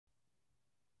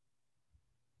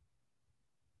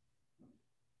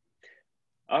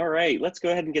All right, let's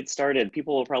go ahead and get started.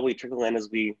 People will probably trickle in as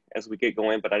we get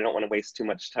going, but I don't want to waste too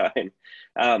much time.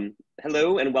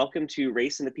 Hello and welcome to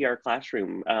Race in the PR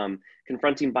Classroom,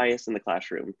 Confronting Bias in the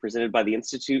Classroom, presented by the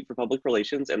Institute for Public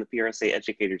Relations and the PRSA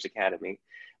Educators Academy.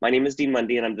 My name is Dean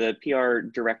Mundy and I'm the PR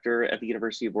Director at the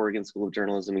University of Oregon School of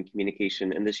Journalism and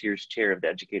Communication and this year's Chair of the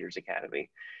Educators Academy.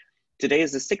 Today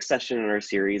is the sixth session in our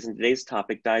series, and today's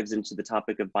topic dives into the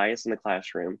topic of bias in the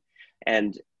classroom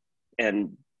and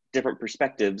different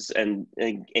perspectives and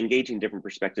engaging different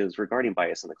perspectives regarding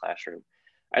bias in the classroom.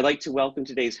 I'd like to welcome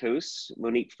today's hosts,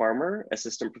 Monique Farmer,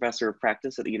 Assistant Professor of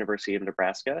Practice at the University of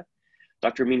Nebraska,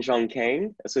 Dr. Minjeong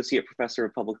Kang, Associate Professor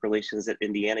of Public Relations at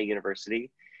Indiana University,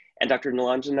 and Dr.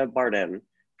 Nilanjana Bardhan,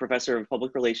 Professor of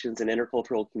Public Relations and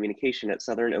Intercultural Communication at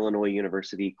Southern Illinois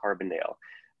University, Carbondale.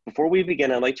 Before we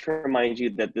begin, I'd like to remind you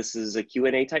that this is a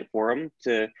Q&A type forum.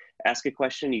 To ask a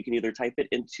question, you can either type it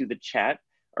into the chat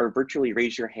or virtually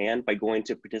raise your hand by going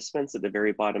to participants at the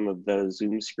very bottom of the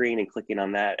Zoom screen and clicking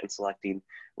on that and selecting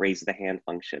raise the hand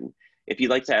function. If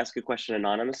you'd like to ask a question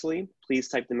anonymously, please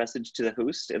type the message to the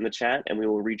host in the chat and we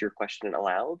will read your question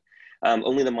aloud.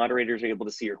 Only the moderators are able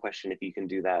to see your question if you can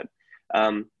do that.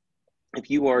 If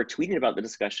you are tweeting about the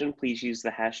discussion, please use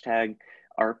the hashtag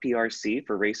RPRC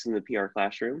for Race in the PR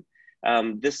Classroom.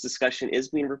 This discussion is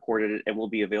being recorded and will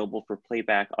be available for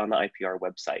playback on the IPR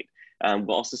website.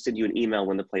 We'll also send you an email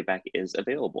when the playback is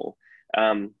available.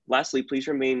 Lastly, please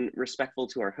remain respectful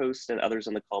to our host and others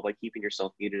on the call by keeping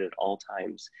yourself muted at all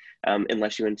times,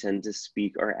 unless you intend to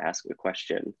speak or ask a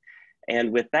question.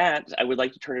 And with that, I would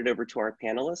like to turn it over to our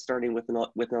panelists, starting with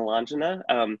Nilanjana.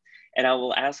 And I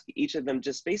will ask each of them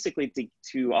just basically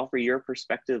to offer your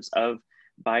perspectives of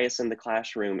bias in the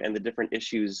classroom and the different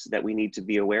issues that we need to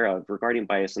be aware of regarding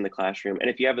bias in the classroom. And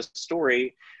if you have a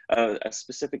story, a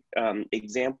specific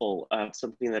example of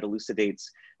something that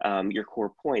elucidates your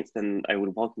core points, then I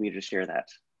would welcome you to share that.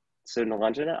 So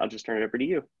Nilanjana, I'll just turn it over to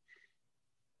you.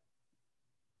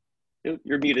 Oh,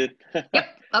 you're muted. Yep.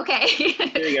 Okay.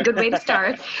 Good way to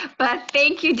start. But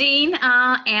thank you, Dean.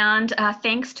 And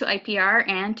thanks to IPR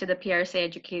and to the PRSA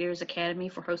Educators Academy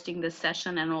for hosting this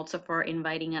session and also for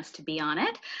inviting us to be on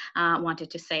it. Wanted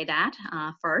to say that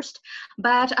first.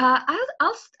 But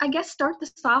I'll, I guess, start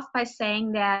this off by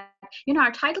saying that, you know,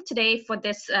 our title today for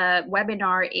this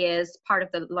webinar is part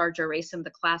of the larger Race in the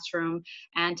Classroom.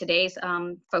 And today's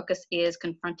focus is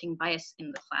confronting bias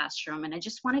in the classroom. And I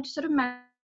just wanted to sort of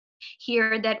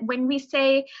here that when we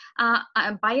say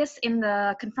confronting bias in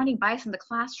the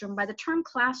classroom, by the term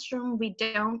classroom, we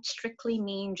don't strictly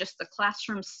mean just the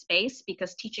classroom space,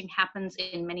 because teaching happens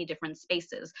in many different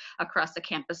spaces across the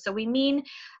campus. So we mean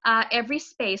every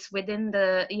space within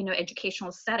the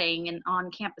educational setting and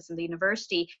on campus in the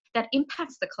university that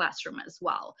impacts the classroom as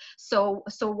well. So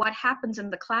what happens in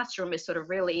the classroom is sort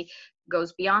of really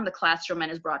goes beyond the classroom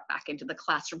and is brought back into the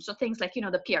classroom. So things like,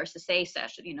 the PRSA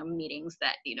session, meetings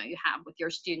that, you have with your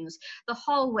students, the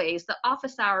hallways, the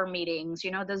office hour meetings,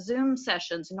 the Zoom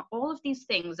sessions, and all of these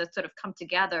things that sort of come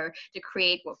together to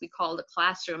create what we call the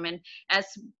classroom. And as,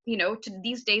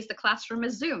 these days, the classroom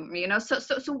is Zoom,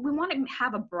 so we want to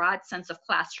have a broad sense of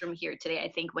classroom here today,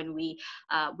 I think, when we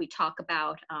talk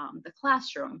about the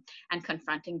classroom and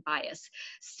confronting bias.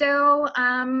 So,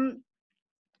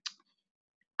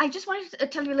 I just wanted to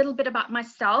tell you a little bit about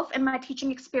myself and my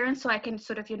teaching experience so I can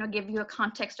sort of, give you a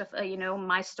context of,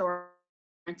 my story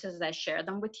as I share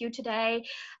them with you today.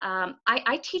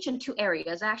 I teach in two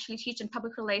areas. I actually teach in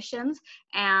public relations,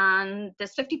 and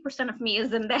there's 50% of me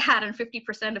is in that, and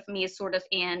 50% of me is sort of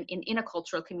in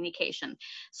intercultural communication.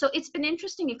 So it's been an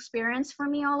interesting experience for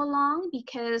me all along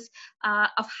because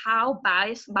of how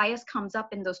bias comes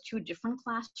up in those two different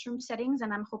classroom settings,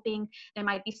 and I'm hoping there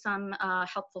might be some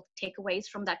helpful takeaways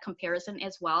from that comparison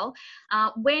as well.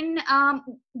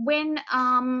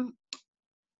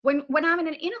 When I'm in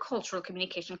an intercultural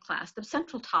communication class, the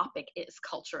central topic is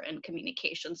culture and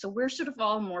communication. So we're sort of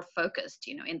all more focused,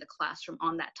 in the classroom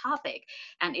on that topic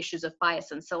and issues of bias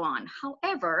and so on.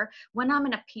 However, when I'm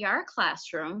in a PR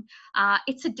classroom,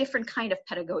 it's a different kind of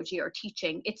pedagogy or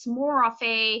teaching. It's more of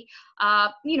a,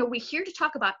 we're here to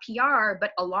talk about PR,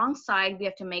 but alongside we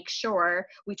have to make sure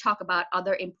we talk about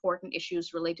other important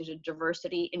issues related to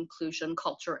diversity, inclusion,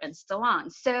 culture, and so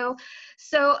on.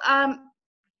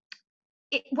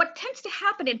 What tends to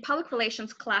happen in public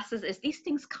relations classes is these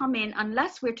things come in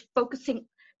unless we're focusing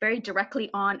very directly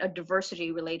on a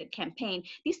diversity-related campaign.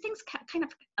 These things kind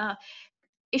of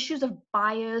issues of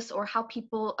bias or how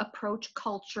people approach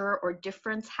culture or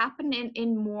difference happen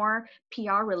in more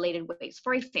PR related ways.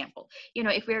 For example,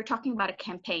 if we're talking about a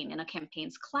campaign in a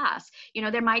campaigns class,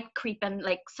 there might creep in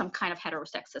like some kind of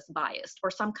heterosexist bias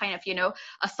or some kind of,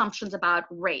 assumptions about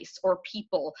race or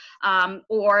people,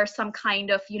 or some kind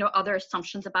of, other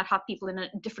assumptions about how people in a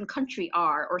different country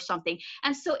are or something.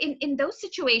 And so in those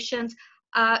situations,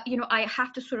 I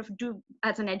have to sort of do,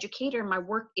 as an educator, my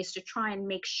work is to try and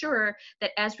make sure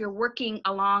that as we're working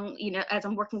along, as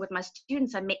I'm working with my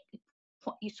students,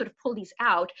 you sort of pull these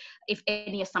out if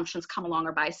any assumptions come along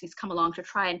or biases come along, to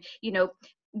try and,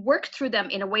 work through them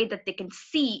in a way that they can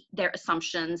see their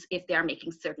assumptions if they're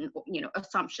making certain,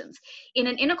 assumptions. In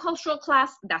an intercultural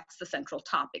class, that's the central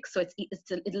topic. So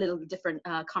it's a little different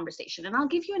conversation. And I'll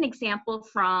give you an example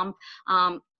from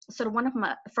sort of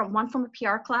one from a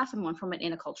PR class and one from an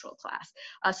intercultural class,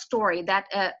 a story that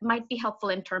might be helpful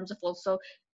in terms of also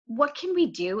what can we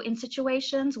do in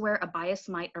situations where a bias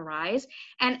might arise.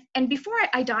 And before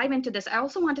I dive into this, I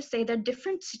also want to say there are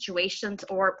different situations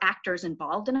or actors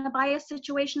involved in a bias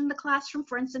situation in the classroom.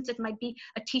 For instance, it might be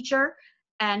a teacher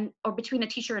or between a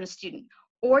teacher and a student,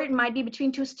 or it might be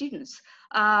between two students.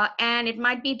 And it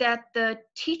might be that the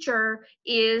teacher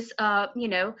is, a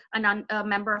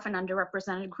member of an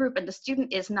underrepresented group, and the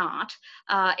student is not,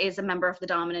 is a member of the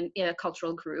dominant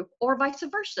cultural group, or vice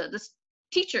versa. The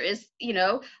teacher is,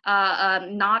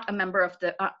 not a member of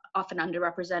an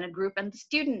underrepresented group, and the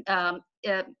student,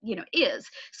 is.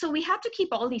 So we have to keep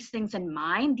all these things in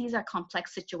mind. These are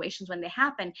complex situations when they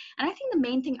happen. And I think the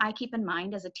main thing I keep in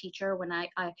mind as a teacher when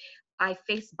I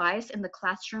face bias in the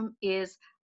classroom is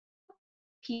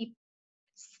people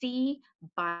see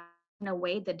bias in a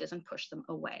way that doesn't push them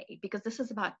away, because this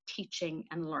is about teaching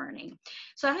and learning.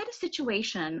 So I had a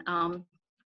situation,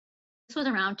 this was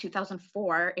around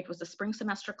 2004. It was a spring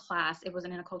semester class. It was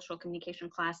an intercultural communication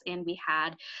class. And we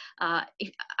had, I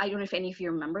don't know if any of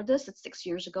you remember this, it's 6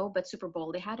 years ago, but Super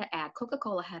Bowl, they had an ad,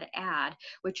 Coca-Cola had an ad,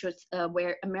 which was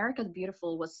where America the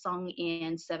Beautiful was sung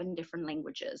in 7 different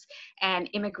languages. And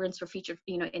immigrants were featured,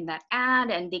 in that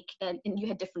ad, and you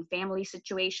had different family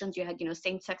situations. You had,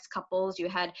 same-sex couples, you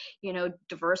had,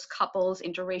 diverse couples,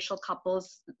 interracial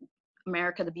couples,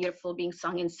 America the Beautiful being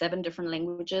sung in 7 different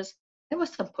languages. There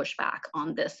was some pushback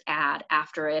on this ad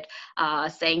after it,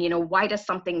 saying, why does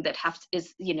something that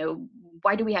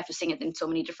why do we have to sing it in so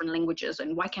many different languages,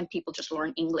 and why can't people just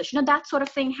learn English? That sort of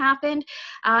thing happened.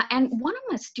 And one of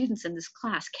my students in this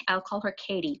class, I'll call her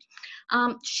Katie,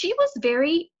 she was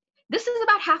this is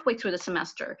about halfway through the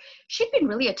semester. She'd been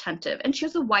really attentive, and she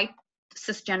was a white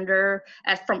cisgender,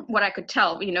 from what I could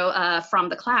tell, from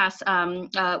the class,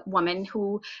 woman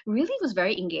who really was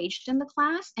very engaged in the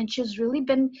class, and she's really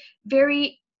been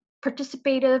very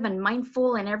participative and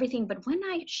mindful and everything. But when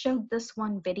I showed this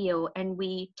one video and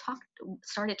we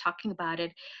started talking about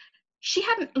it, she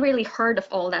hadn't really heard of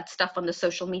all that stuff on the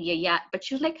social media yet, but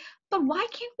she was like, but why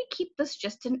can't we keep this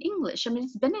just in English? I mean,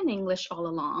 it's been in English all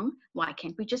along. Why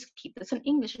can't we just keep this in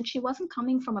English? And she wasn't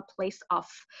coming from a place of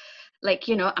like,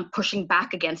 I'm pushing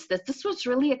back against this. This was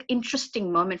really an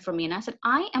interesting moment for me. And I said,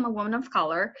 I am a woman of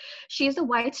color. She is a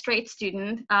white, straight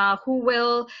student who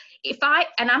will,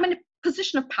 and I'm in a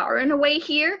position of power in a way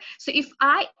here. So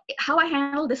how I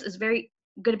handle this is going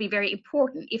to be very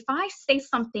important. If I say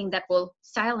something that will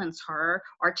silence her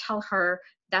or tell her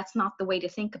that's not the way to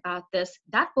think about this,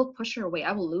 that will push her away.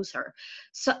 I will lose her.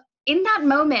 So in that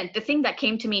moment, the thing that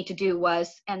came to me to do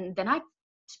was, and then I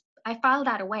filed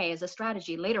that away as a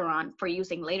strategy later on for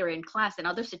using later in class in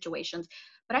other situations.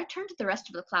 But I turned to the rest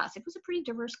of the class. It was a pretty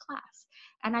diverse class.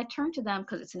 And I turned to them,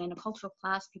 because it's an intercultural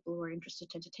class, people who are interested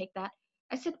tend to take that.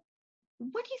 I said,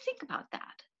 what do you think about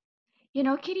that?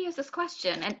 Katie has this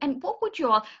question, and what would you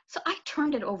all, so I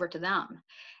turned it over to them.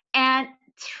 And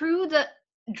through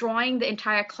drawing the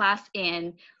entire class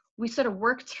in, we sort of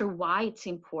worked through why it's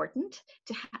important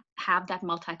to have that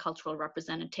multicultural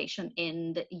representation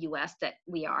in the US that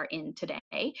we are in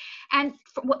today. And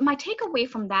what my takeaway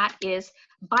from that is,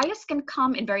 bias can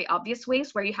come in very obvious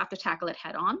ways where you have to tackle it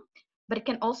head on. But it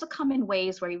can also come in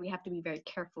ways where we have to be very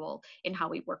careful in how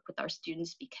we work with our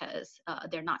students, because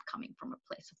they're not coming from a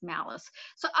place of malice.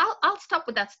 So I'll stop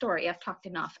with that story. I've talked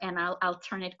enough, and I'll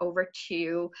turn it over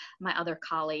to my other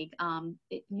colleague.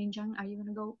 Minjeong, are you going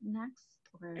to go next?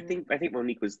 Or? I think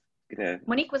Monique was going to.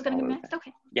 Monique was going to go next?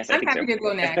 Okay. Yes, I'm happy to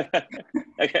go next.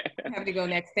 Okay. I'm happy to go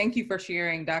next. Thank you for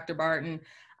sharing, Dr. Bardhan.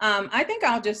 I think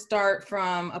I'll just start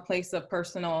from a place of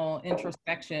personal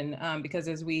introspection, because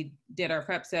as we did our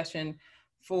prep session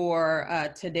for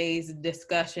today's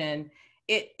discussion,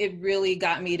 it really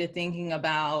got me to thinking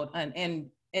about, and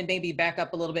and maybe back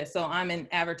up a little bit. So I'm an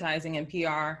advertising and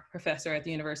PR professor at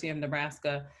the University of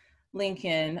Nebraska,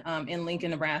 Lincoln, in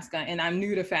Lincoln, Nebraska, and I'm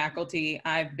new to faculty.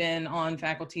 I've been on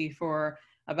faculty for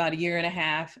about 1.5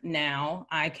 years now.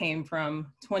 I came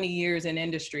from 20 years in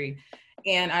industry,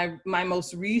 and my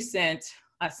most recent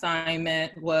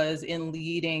assignment was in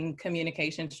leading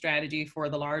communication strategy for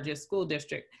the largest school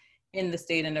district in the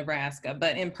state of Nebraska.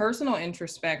 But in personal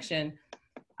introspection,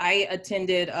 I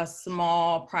attended a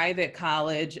small private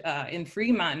college in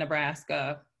Fremont,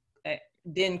 Nebraska,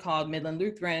 then called Midland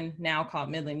Lutheran, now called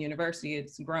Midland University.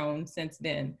 It's grown since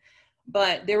then.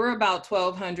 But there were about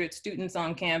 1,200 students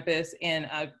on campus, and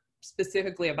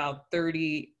specifically about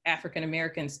 30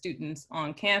 African-American students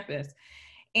on campus.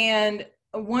 And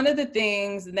one of the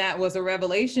things that was a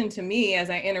revelation to me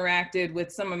as I interacted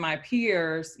with some of my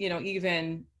peers, you know,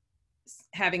 even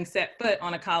having set foot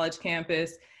on a college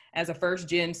campus as a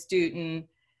first-gen student,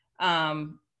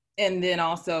 and then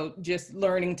also just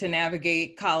learning to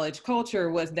navigate college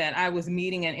culture, was that I was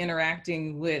meeting and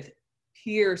interacting with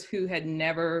peers who had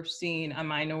never seen a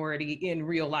minority in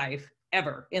real life,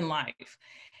 ever in life.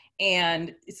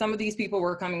 And some of these people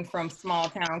were coming from small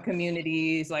town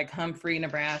communities like Humphrey,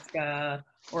 Nebraska,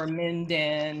 or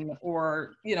Minden,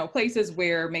 or, you know, places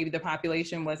where maybe the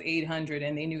population was 800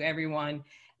 and they knew everyone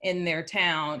in their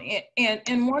town.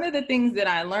 And one of the things that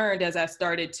I learned as I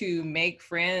started to make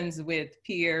friends with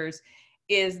peers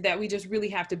is that we just really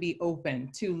have to be open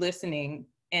to listening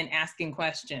and asking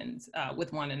questions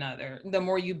with one another. The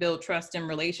more you build trust and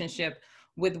relationship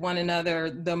with one another,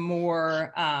 the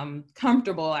more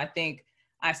comfortable I think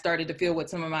I started to feel with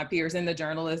some of my peers in the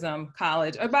journalism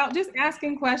college about just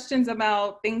asking questions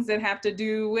about things that have to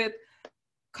do with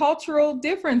cultural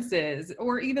differences,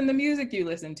 or even the music you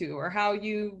listen to, or how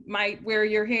you might wear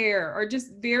your hair, or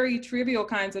just very trivial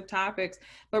kinds of topics,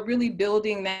 but really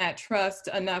building that trust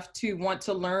enough to want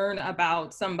to learn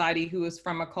about somebody who is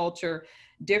from a culture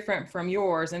different from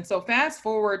yours. And so fast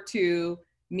forward to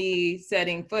me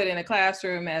setting foot in a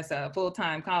classroom as a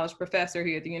full-time college professor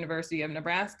here at the University of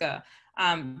Nebraska.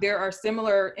 There are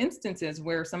similar instances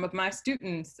where some of my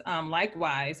students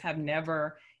likewise have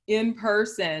never in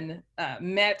person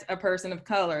met a person of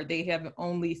color. They have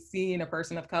only seen a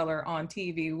person of color on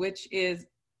TV, which is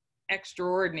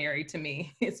extraordinary to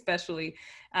me, especially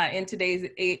in today's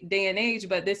day and age,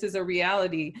 but this is a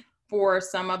reality for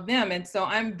some of them. And so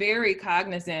I'm very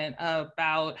cognizant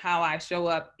about how I show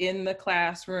up in the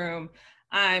classroom.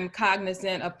 I'm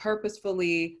cognizant of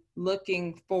purposefully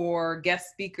looking for guest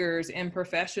speakers and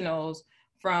professionals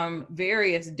from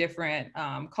various different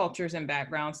cultures and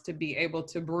backgrounds to be able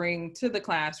to bring to the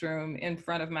classroom in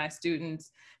front of my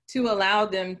students, to allow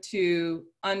them to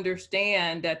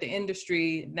understand that the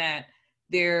industry that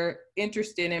they're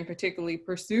interested in particularly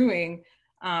pursuing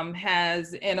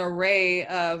has an array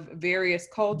of various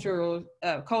cultures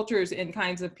and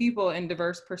kinds of people and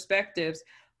diverse perspectives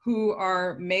who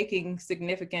are making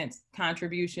significant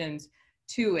contributions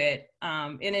to it.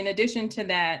 And in addition to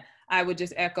that, I would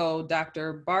just echo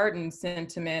Dr. Bardhan's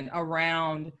sentiment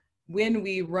around when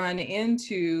we run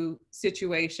into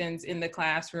situations in the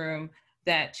classroom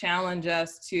that challenge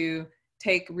us to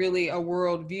take really a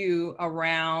worldview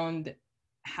around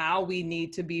how we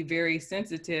need to be very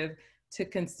sensitive to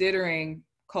considering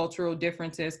cultural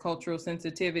differences, cultural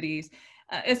sensitivities,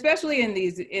 especially in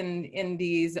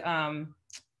these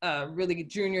really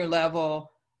junior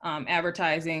level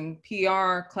advertising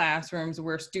PR classrooms,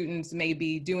 where students may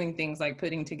be doing things like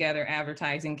putting together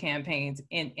advertising campaigns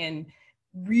and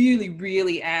really,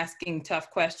 really asking tough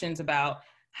questions about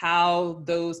how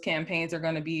those campaigns are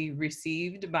going to be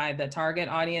received by the target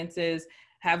audiences.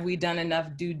 Have we done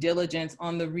enough due diligence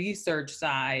on the research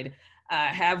side?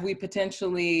 Have we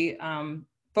potentially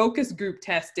focus group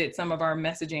tested some of our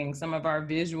messaging, some of our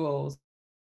visuals,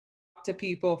 to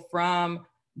people from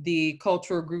the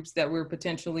cultural groups that we're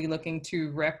potentially looking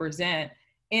to represent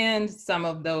in some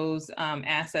of those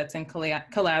assets and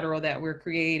collateral that we're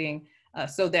creating,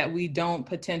 so that we don't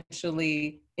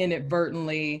potentially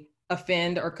inadvertently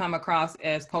offend or come across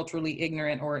as culturally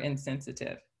ignorant or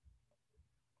insensitive.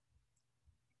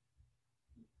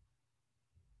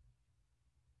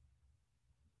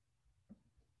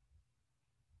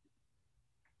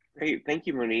 Great, thank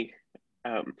you, Monique.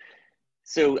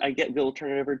 So we'll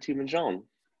turn it over to Minjeong.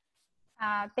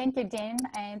 Thank you, Dean,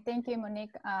 and thank you,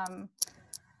 Monique.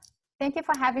 Thank you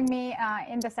for having me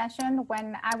in the session.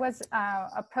 When I was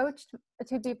approached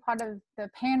to be part of the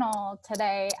panel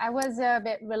today, I was a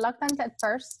bit reluctant at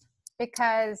first,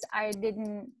 because I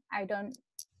don't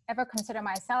ever consider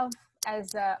myself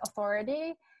as an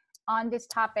authority on this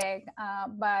topic,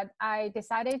 but I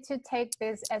decided to take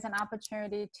this as an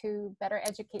opportunity to better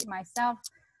educate myself,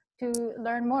 to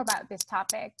learn more about this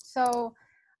topic. So,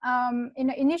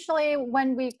 initially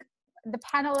when the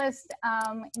panelists,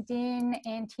 Dean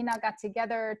and Tina, got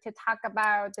together to talk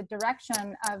about the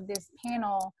direction of this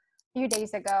panel a few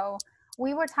days ago,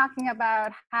 we were talking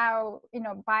about how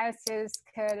biases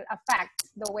could affect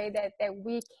the way that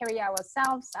we carry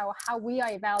ourselves, how we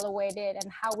are evaluated, and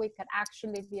how we could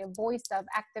actually be a voice of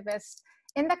activists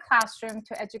in the classroom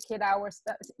to educate our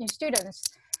students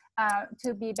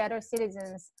to be better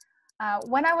citizens.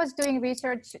 When I was doing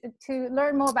research to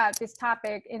learn more about this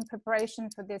topic in preparation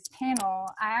for this panel,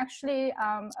 I actually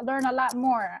learned a lot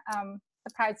more,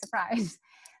 surprise, surprise.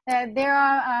 There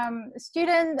are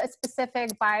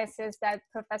student-specific biases that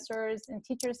professors and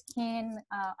teachers can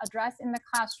address in the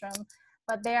classroom,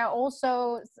 but there are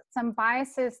also some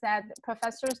biases that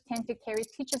professors tend to carry,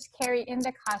 teachers carry in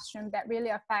the classroom that really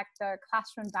affect the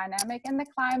classroom dynamic and the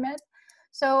climate.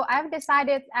 So I've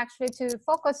decided actually to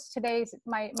focus today's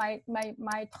my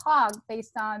talk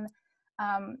based on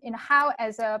how,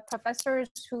 as a professors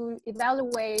who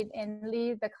evaluate and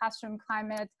lead the classroom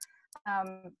climate,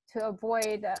 to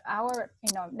avoid our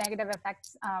negative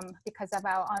effects because of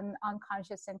our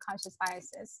unconscious and conscious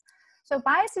biases. So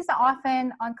biases are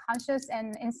often unconscious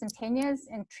and instantaneous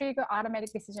and trigger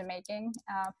automatic decision making.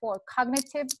 For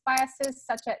cognitive biases,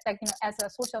 such as as a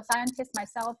social scientist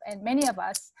myself and many of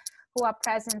us who are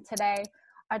present today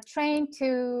are trained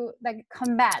to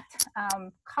combat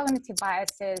cognitive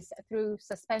biases through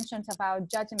suspensions of our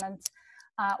judgment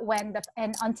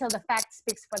and until the fact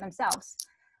speaks for themselves.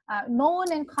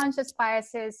 Known and conscious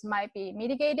biases might be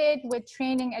mitigated with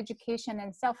training, education,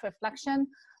 and self-reflection,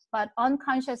 but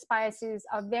unconscious biases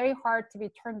are very hard to be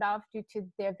turned off due to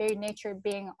their very nature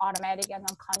being automatic and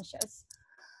unconscious.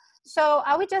 So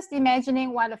are we just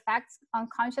imagining what effects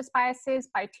unconscious biases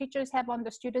by teachers have on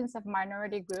the students of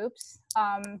minority groups?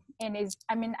 I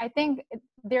think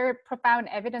there are profound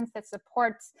evidence that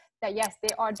supports that, yes,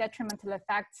 there are detrimental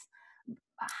effects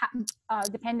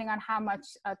depending on how much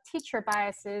teacher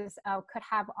biases could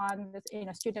have on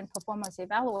the student performance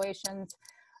evaluations.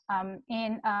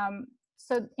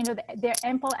 So there are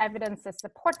ample evidence that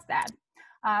supports that.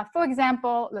 For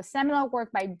example, the seminal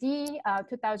work by D,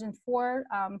 2004,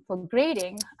 for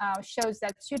grading shows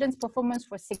that students' performance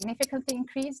was significantly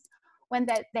increased when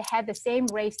they had the same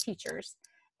race teachers.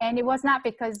 And it was not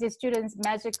because the students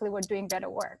magically were doing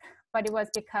better work, but it was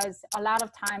because a lot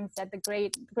of times that the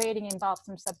grading involved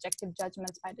some subjective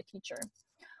judgments by the teacher.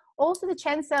 Also, the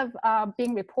chance of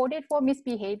being reported for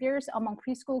misbehaviors among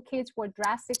preschool kids were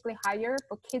drastically higher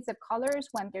for kids of colors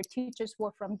when their teachers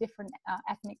were from different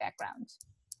ethnic backgrounds.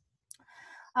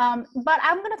 But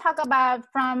I'm going to talk about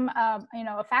from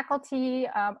a faculty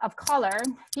of color,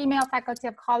 female faculty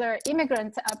of color,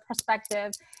 immigrant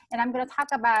perspective, and I'm going to talk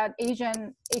about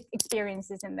Asian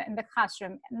experiences in the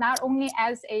classroom, not only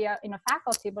as a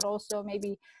faculty, but also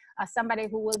maybe somebody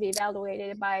who will be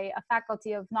evaluated by a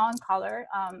faculty of non-color,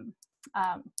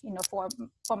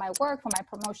 for my work, for my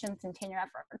promotions and tenure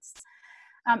efforts.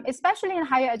 Especially in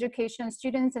higher education,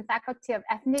 students and faculty of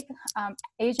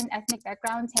Asian ethnic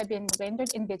backgrounds have been rendered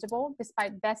invisible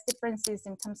despite vast differences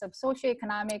in terms of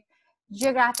socioeconomic,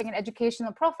 geographic, and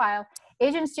educational profile.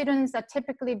 Asian students are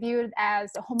typically viewed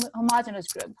as a homogeneous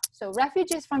group. So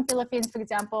refugees from Philippines, for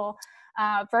example,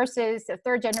 versus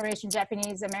third-generation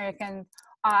Japanese American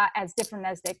as different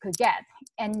as they could get.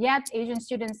 And yet Asian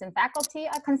students and faculty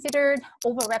are considered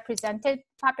overrepresented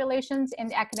populations in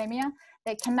the academia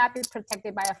that cannot be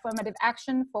protected by affirmative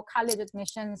action for college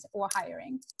admissions or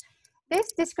hiring.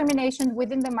 This discrimination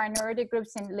within the minority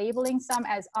groups in labeling some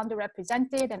as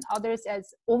underrepresented and others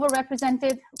as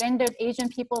overrepresented rendered Asian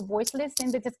people voiceless in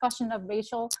the discussion of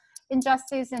racial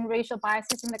injustice and racial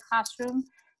biases in the classroom.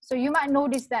 So you might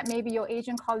notice that maybe your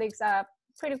Asian colleagues are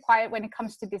pretty quiet when it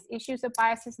comes to these issues of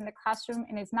biases in the classroom,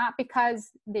 and it's not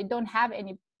because they don't have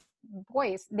any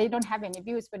voice, they don't have any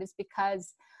views, but it's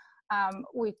because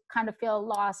we kind of feel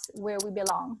lost where we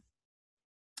belong.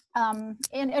 And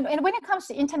when it comes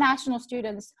to international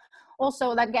students, also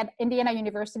like at Indiana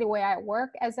University where I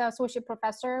work as an associate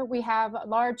professor, we have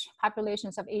large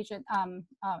populations of Asian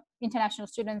international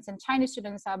students, and Chinese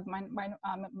students are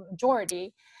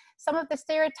majority. Some of the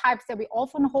stereotypes that we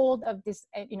often hold of this,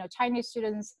 Chinese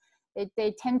students,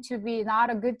 they tend to be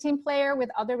not a good team player with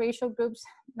other racial groups,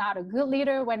 not a good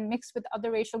leader when mixed with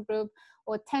other racial groups,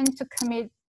 or tend to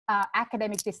commit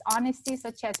academic dishonesty,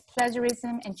 such as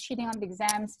plagiarism and cheating on the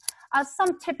exams, are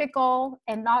some typical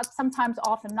and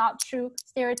often not true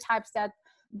stereotypes that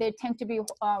they tend to be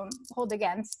held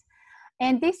against.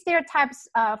 And these stereotypes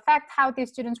affect how these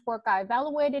students' work are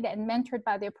evaluated and mentored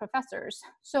by their professors.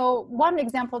 So one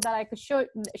example that I could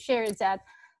share is that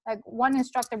one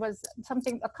instructor was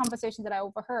a conversation that I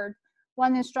overheard.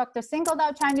 One instructor singled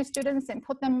out Chinese students and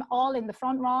put them all in the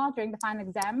front row during the final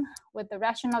exam with the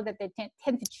rationale that they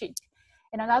tend to cheat.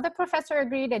 And another professor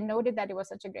agreed and noted that it was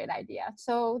such a great idea.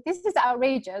 So this is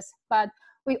outrageous, but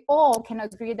we all can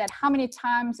agree that how many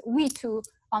times we too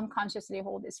unconsciously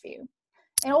hold this view.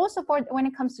 And also when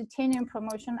it comes to tenure and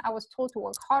promotion, I was told to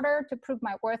work harder to prove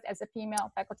my worth as a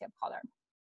female faculty of color.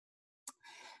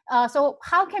 So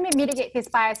how can we mitigate these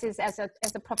biases as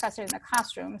a professor in the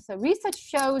classroom? So research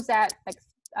shows that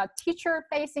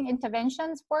teacher-facing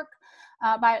interventions work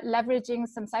by leveraging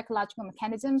some psychological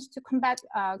mechanisms to combat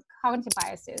cognitive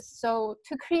biases. So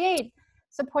to create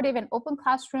supportive and open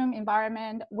classroom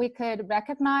environment, we could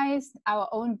recognize our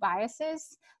own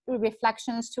biases through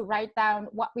reflections to write down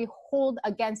what we hold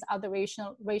against other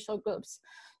racial groups.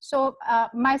 So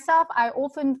myself, I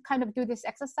often kind of do this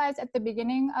exercise at the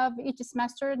beginning of each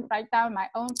semester and write down my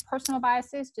own personal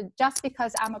biases. Just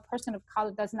because I'm a person of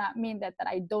color does not mean that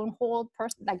I don't hold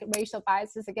racial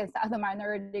biases against other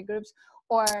minority groups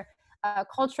or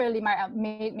culturally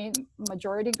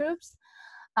majority groups.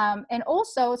 And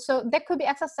also, so that could be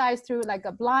exercised through like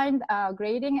a blind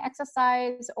grading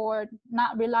exercise, or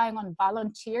not relying on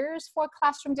volunteers for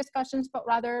classroom discussions, but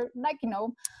rather like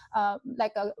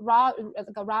a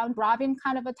round robin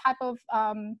kind of a type of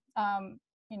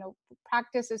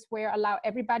practices where allow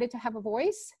everybody to have a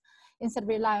voice instead of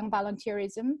relying on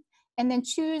volunteerism. And then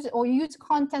choose or use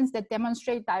contents that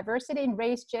demonstrate diversity in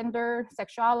race, gender,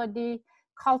 sexuality,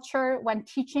 culture when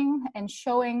teaching, and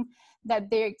showing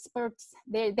that they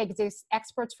exist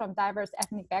experts from diverse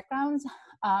ethnic backgrounds.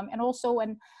 And also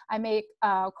when I make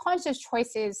conscious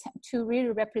choices to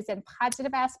really represent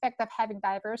positive aspect of having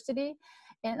diversity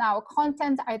in our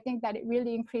content, I think that it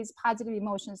really increases positive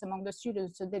emotions among the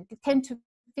students, so they tend to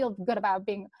feel good about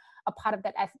being a part of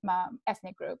that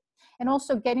ethnic group. And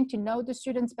also getting to know the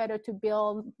students better to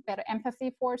build better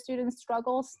empathy for students'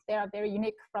 struggles. They are very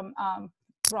unique from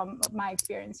my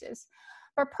experiences.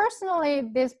 But personally,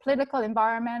 this political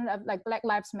environment of like Black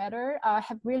Lives Matter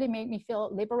have really made me feel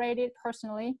liberated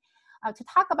personally to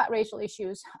talk about racial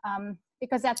issues,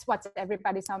 because that's what's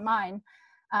everybody's on mind.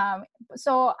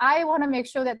 So I want to make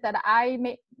sure that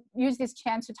I use this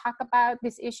chance to talk about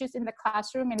these issues in the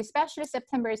classroom, and especially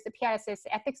September is the PISS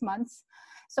Ethics Month.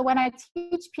 So when I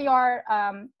teach PR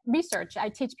research, I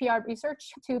teach PR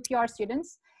research to PR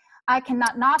students. I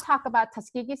cannot not talk about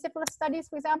Tuskegee syphilis studies,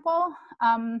 for example,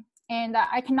 and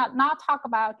I cannot not talk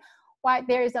about why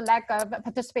there is a lack of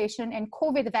participation in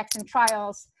COVID vaccine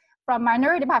trials from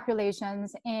minority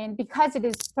populations, and because it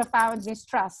is profound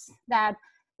mistrust that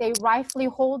they rightfully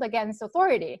hold against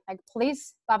authority, like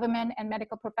police, government, and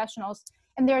medical professionals.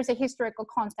 And there's a historical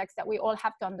context that we all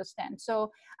have to understand.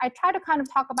 So I try to kind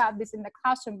of talk about this in the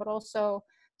classroom, but also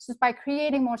just by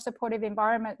creating more supportive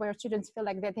environment where students feel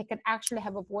like that they can actually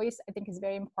have a voice, I think is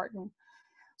very important.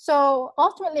 So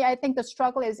ultimately, I think the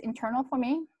struggle is internal for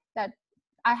me, that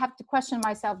I have to question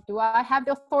myself, do I have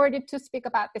the authority to speak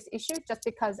about this issue just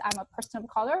because I'm a person of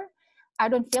color? I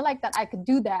don't feel like that I could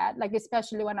do that, like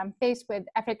especially when I'm faced with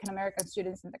African-American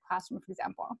students in the classroom, for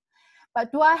example.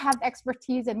 But do I have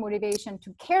expertise and motivation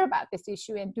to care about this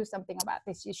issue and do something about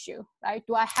this issue, right?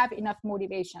 Do I have enough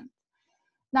motivation?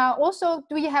 Now, also,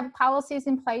 do we have policies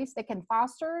in place that can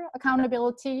foster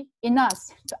accountability in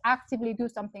us to actively do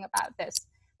something about this,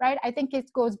 right? I think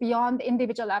it goes beyond the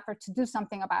individual effort to do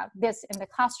something about this in the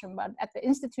classroom, but at the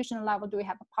institutional level, do we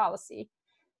have a policy?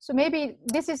 So maybe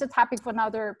this is a topic for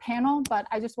another panel, but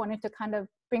I just wanted to kind of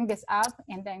bring this up.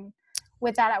 And then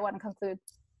with that, I want to conclude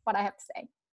what I have to say.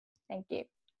 Thank you.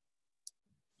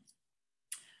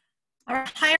 All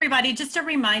right. Hi, everybody. Just a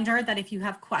reminder that if you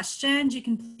have questions, you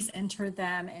can please enter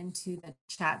them into the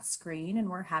chat screen, and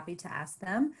we're happy to ask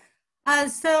them.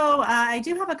 I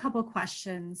do have a couple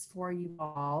questions for you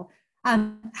all.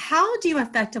 How do you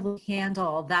effectively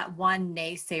handle that one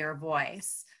naysayer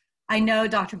voice? I know,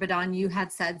 Dr. Bardhan, you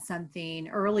had said something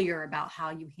earlier about how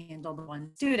you handle the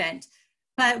one student,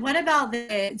 but what about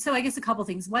so I guess a couple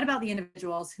things. What about the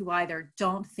individuals who either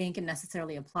don't think it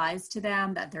necessarily applies to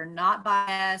them, that they're not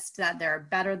biased, that they're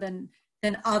better than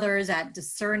others at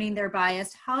discerning their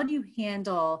bias? How do you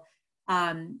handle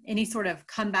any sort of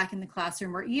comeback in the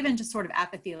classroom, or even just sort of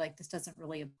apathy, like this doesn't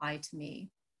really apply to me?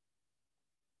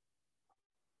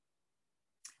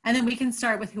 And then we can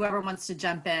start with whoever wants to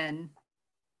jump in.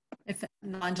 If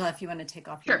Nilanjana, if you want to take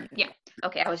off. Sure, yeah.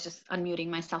 Okay, I was just unmuting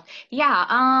myself.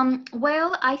 Yeah,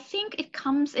 well, I think it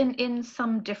comes in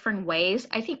some different ways.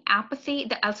 I think apathy,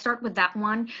 I'll start with that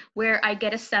one, where I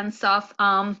get a sense of,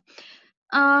 um,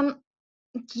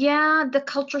 yeah, the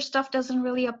culture stuff doesn't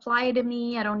really apply to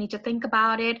me. I don't need to think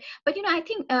about it. But I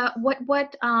think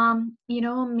what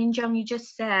Minjeong, you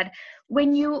just said,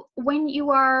 when you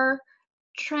are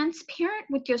transparent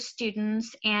with your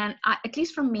students, and at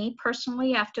least for me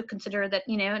personally, I have to consider that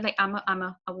like I'm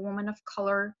a woman of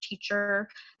color teacher,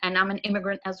 and I'm an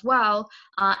immigrant as well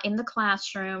in the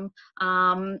classroom.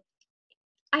 I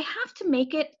have to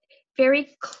make it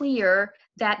very clear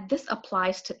that this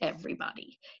applies to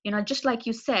everybody. Just like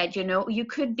you said, you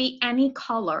could be any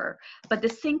color, but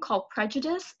this thing called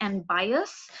prejudice and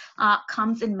bias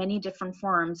comes in many different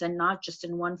forms and not just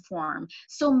in one form.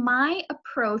 So my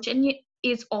approach,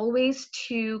 is always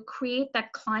to create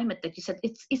that climate that you said.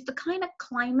 It's the kind of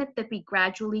climate that we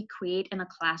gradually create in a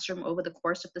classroom over the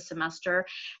course of the semester.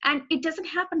 And it doesn't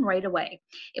happen right away,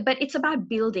 but it's about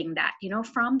building that,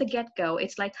 from the get-go.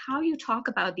 It's like how you talk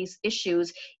about these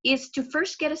issues is to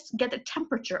first get the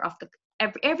temperature of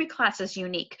every class is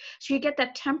unique. So you get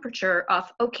that temperature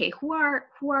of, okay, who are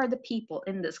the people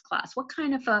in this class? What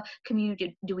kind of a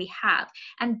community do we have?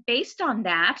 And based on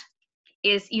that,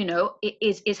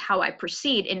 is how I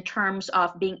proceed in terms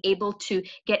of being able to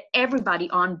get everybody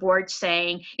on board,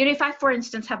 saying, if I, for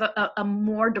instance, have a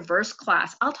more diverse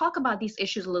class, I'll talk about these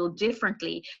issues a little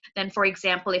differently than, for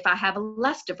example, if I have a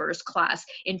less diverse class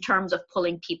in terms of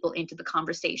pulling people into the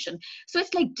conversation. So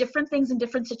it's like different things in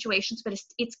different situations, but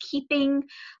it's keeping,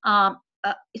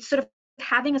 it's sort of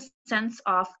having a sense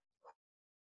of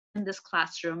in this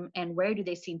classroom and where do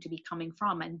they seem to be coming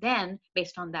from, and then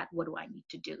based on that, what do I need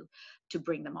to do to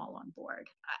bring them all on board?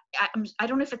 I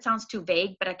don't know if it sounds too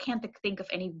vague, but I can't think of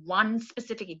any one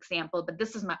specific example, but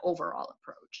this is my overall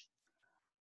approach.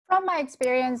 From my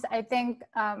experience, I think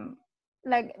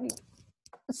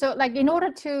in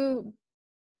order to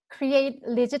create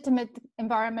legitimate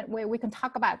environment where we can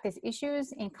talk about these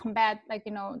issues and combat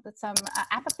some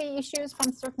apathy issues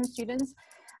from certain students,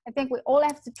 I think we all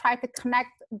have to try to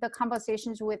connect the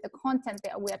conversations with the content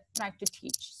that we are trying to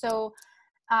teach. So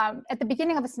at the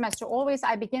beginning of the semester, always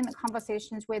I begin the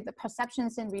conversations with the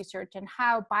perceptions in research and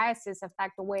how biases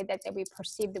affect the way that we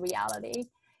perceive the reality.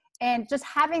 And just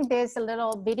having this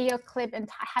little video clip and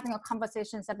having a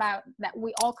conversations about that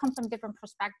we all come from different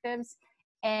perspectives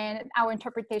and our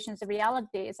interpretations of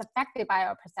reality is affected by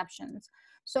our perceptions.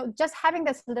 So just having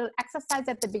this little exercise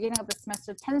at the beginning of the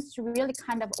semester tends to really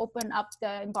kind of open up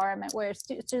the environment where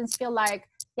students feel like,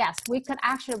 yes, we could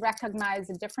actually recognize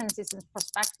the differences in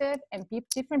perspective, and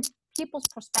different people's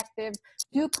perspective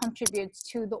do contribute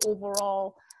to the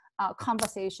overall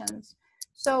conversations.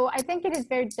 So I think it is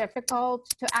very difficult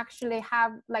to actually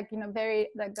have very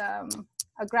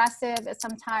aggressive,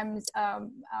 sometimes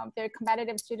very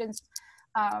competitive students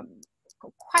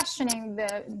questioning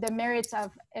the merits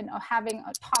of having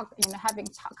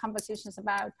conversations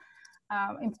about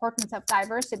importance of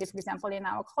diversity, for example, in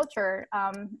our culture.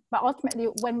 But ultimately,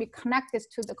 when we connect this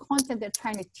to the content they're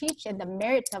trying to teach and the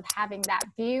merit of having that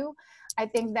view, I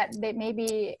think that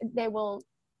they will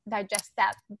digest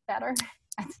that better.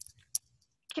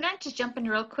 Can I just jump in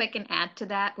real quick and add to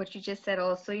that what you just said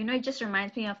also? It just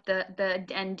reminds me of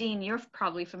and Dean, you're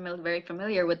probably very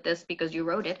familiar with this because you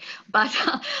wrote it, but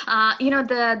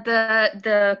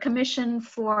the Commission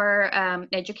for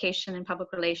Education and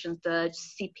Public Relations, the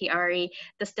CPRE,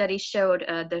 the study showed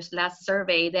this last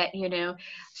survey that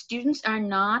students are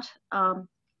not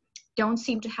don't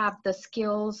seem to have the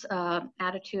skills,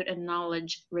 attitude, and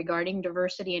knowledge regarding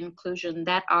diversity and inclusion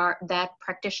that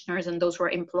practitioners and those who are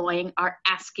employing are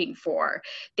asking for.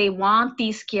 They want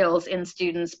these skills in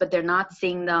students, but they're not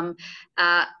seeing them,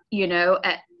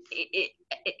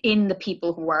 in the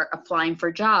people who are applying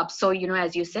for jobs. So,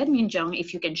 as you said, Minjeong,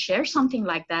 if you can share something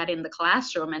like that in the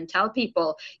classroom and tell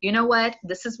people, what,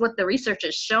 this is what the research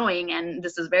is showing, and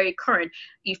this is very current.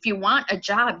 If you want a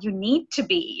job, you need to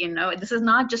be, this is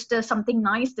not just something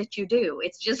nice that you do.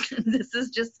 It's just, this is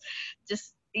just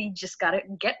you just got to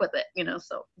get with it,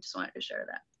 so I just wanted to share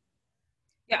that.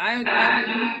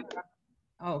 Yeah,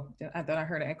 oh, I thought I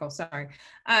heard an echo, sorry.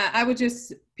 I would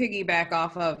just piggyback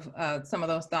off of some of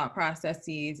those thought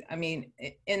processes. I mean,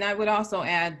 and I would also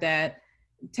add that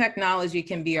technology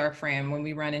can be our friend when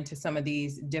we run into some of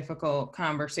these difficult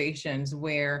conversations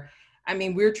where,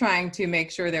 we're trying to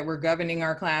make sure that we're governing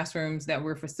our classrooms, that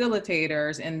we're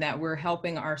facilitators, and that we're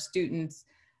helping our students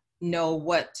know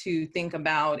what to think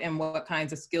about and what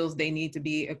kinds of skills they need to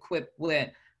be equipped with.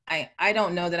 I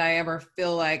don't know that I ever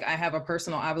feel like I have a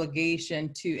personal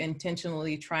obligation to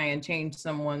intentionally try and change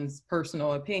someone's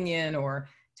personal opinion or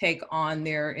take on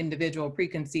their individual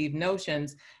preconceived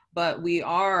notions. But we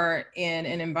are in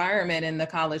an environment in the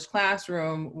college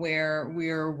classroom where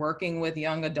we're working with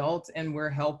young adults, and we're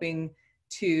helping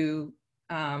to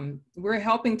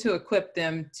equip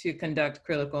them to conduct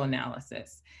critical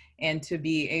analysis and to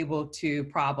be able to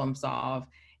problem solve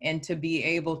and to be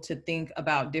able to think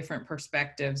about different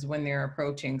perspectives when they're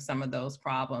approaching some of those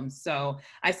problems. So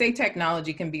I say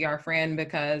technology can be our friend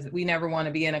because we never want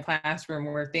to be in a classroom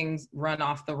where things run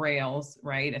off the rails,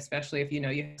 right? Especially if you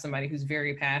have somebody who's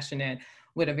very passionate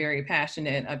with a very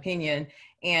passionate opinion.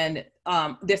 And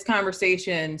this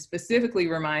conversation specifically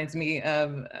reminds me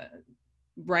of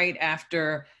right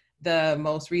after the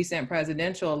most recent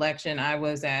presidential election. I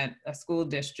was at a school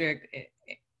district.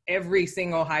 Every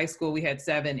single high school, we had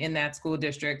 7 in that school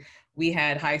district. We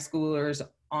had high schoolers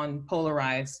on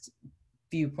polarized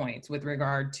viewpoints with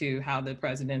regard to how the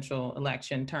presidential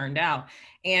election turned out.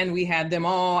 And we had them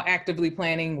all actively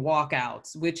planning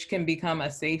walkouts, which can become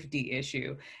a safety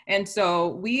issue. And so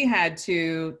we had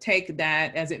to take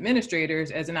that as administrators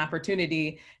as an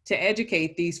opportunity to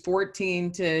educate these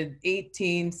 14 to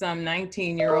 18, some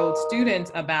 19-year-old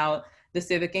students about the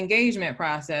civic engagement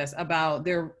process, about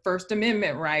their First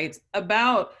Amendment rights,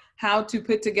 about how to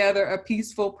put together a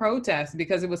peaceful protest,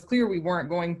 because it was clear we weren't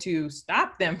going to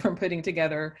stop them from putting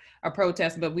together a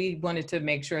protest, but we wanted to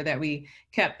make sure that we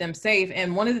kept them safe.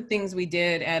 And one of the things we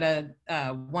did at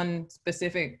one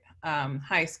specific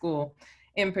high school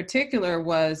in particular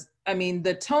was,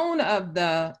 the tone of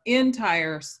the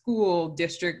entire school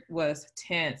district was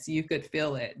tense. You could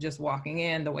feel it just walking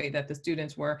in, the way that the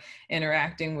students were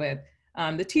interacting with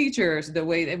the teachers, the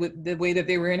way that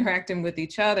they were interacting with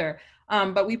each other.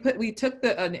 But we took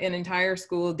an entire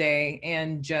school day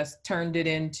and just turned it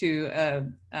into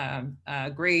a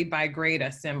grade by grade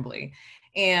assembly.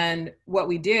 And what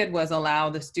we did was allow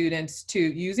the students to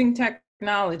using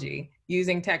technology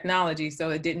so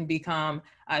it didn't become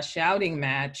a shouting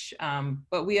match,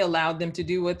 but we allowed them to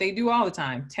do what they do all the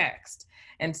time, text.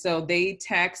 And so they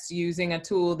text using a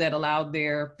tool that allowed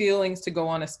their feelings to go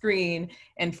on a screen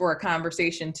and for a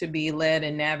conversation to be led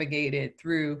and navigated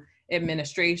through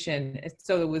administration.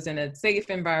 So it was in a safe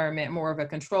environment, more of a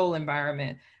control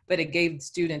environment, but it gave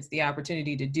students the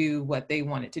opportunity to do what they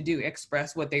wanted to do,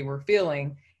 express what they were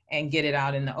feeling and get it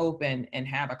out in the open and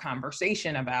have a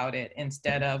conversation about it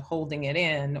instead of holding it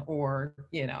in or,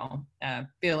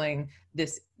 feeling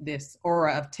this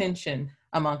aura of tension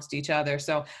amongst each other.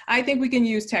 So I think we can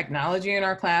use technology in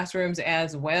our classrooms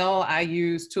as well. I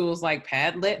use tools like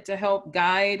Padlet to help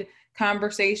guide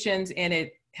conversations, and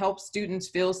it helps students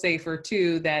feel safer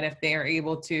too, that if they are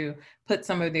able to put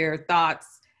some of their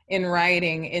thoughts in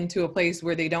writing into a place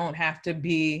where they don't have to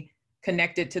be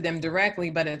connected to them directly,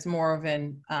 but it's more of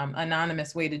an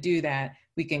anonymous way to do that,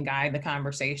 we can guide the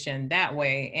conversation that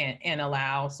way and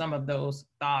allow some of those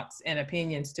thoughts and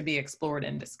opinions to be explored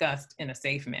and discussed in a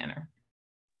safe manner.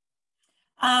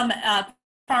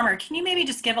 Farmer, can you maybe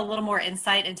just give a little more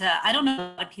insight into, I don't know if a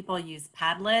lot of people use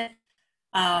Padlet,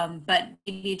 but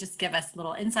maybe just give us a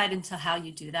little insight into how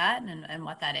you do that and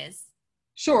what that is.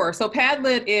 Sure. So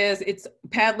Padlet it's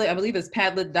Padlet, I believe it's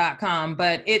padlet.com,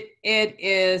 but it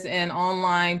is an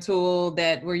online tool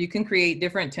where you can create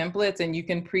different templates and you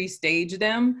can pre-stage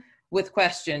them with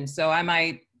questions. So I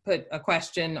might put a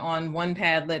question on one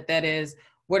Padlet that is,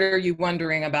 what are you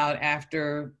wondering about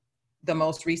after the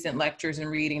most recent lectures and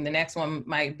reading? The next one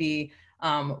might be,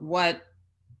 what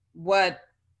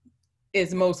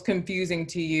is most confusing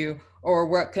to you, or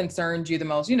what concerns you the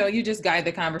most? You just guide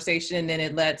the conversation, and then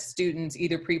it lets students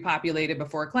either pre-populate it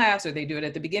before class or they do it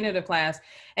at the beginning of class.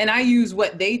 And I use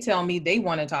what they tell me they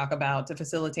want to talk about to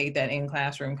facilitate that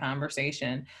in-classroom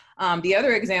conversation. The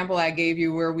other example I gave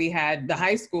you where we had the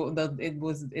high school,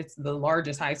 it's the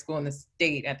largest high school in the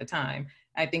state at the time,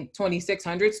 I think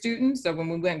 2,600 students. So when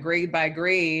we went grade by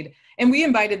grade, and we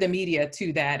invited the media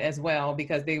to that as well,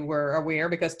 because they were aware,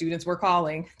 because students were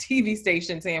calling TV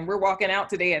stations saying, we're walking out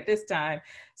today at this time.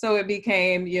 So it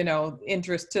became,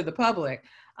 interest to the public.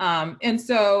 And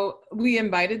so we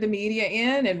invited the media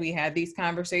in, and we had these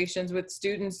conversations with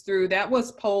students through, that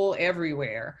was Poll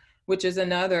Everywhere, which is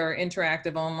another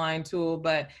interactive online tool.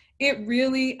 But it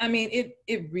really,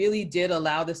 it really did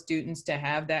allow the students to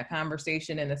have that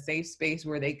conversation in a safe space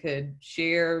where they could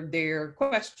share their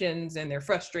questions and their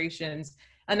frustrations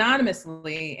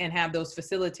anonymously and have those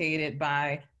facilitated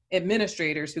by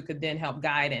administrators who could then help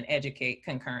guide and educate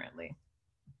concurrently.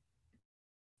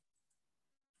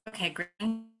 Okay, great.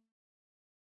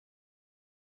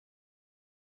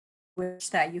 wish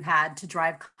that you had to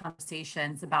drive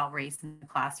conversations about race in the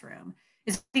classroom?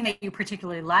 Is there anything that you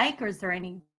particularly like, or is there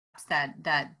any gaps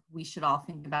that we should all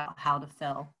think about how to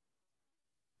fill?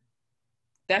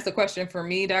 That's a question for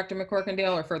me, Dr.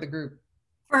 McCorkindale, or for the group?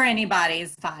 For anybody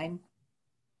is fine.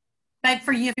 But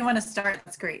for you, if you want to start,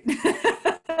 that's great.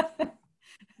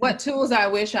 What tools I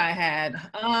wish I had?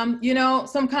 You know,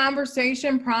 some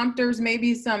conversation prompters,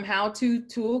 maybe some how-to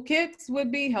toolkits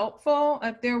would be helpful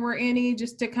if there were any,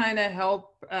 just to kind of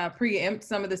help preempt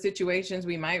some of the situations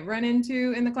we might run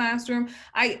into in the classroom.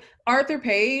 Arthur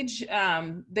Page,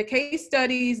 the case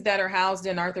studies that are housed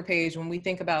in Arthur Page, when we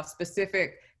think about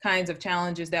specific kinds of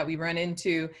challenges that we run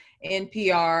into in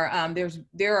PR,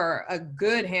 there are a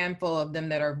good handful of them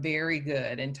that are very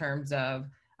good in terms of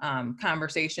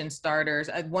conversation starters.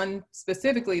 One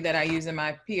specifically that I use in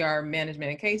my PR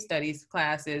management and case studies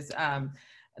class is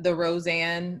the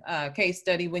Roseanne case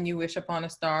study, When You Wish Upon a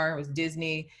Star. It was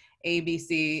Disney,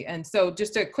 ABC. And so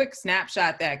just a quick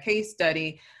snapshot, that case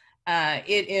study,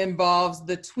 it involves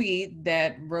the tweet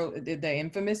that the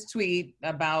infamous tweet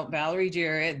about Valerie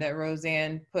Jarrett that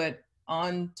Roseanne put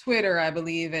on Twitter, I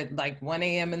believe at like 1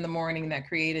 a.m. in the morning, that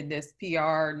created this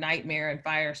PR nightmare and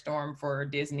firestorm for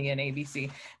Disney and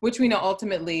ABC, which we know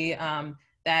ultimately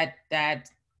that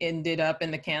ended up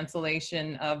in the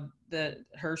cancellation of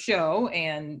her show,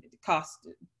 and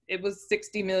it was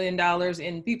 $60 million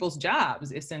in people's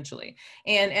jobs, essentially.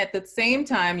 And at the same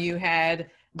time, you had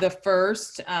the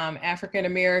first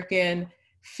African-American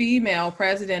female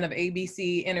president of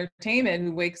ABC Entertainment,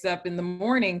 who wakes up in the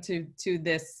morning to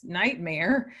this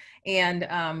nightmare and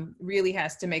really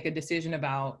has to make a decision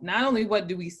about not only what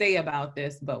do we say about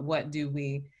this, but what do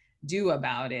we do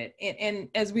about it. And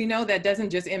as we know, that doesn't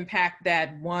just impact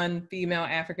that one female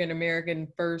African-American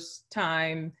first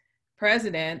time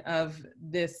president of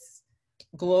this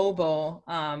global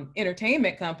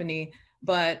entertainment company,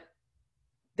 but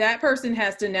that person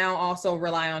has to now also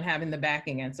rely on having the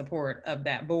backing and support of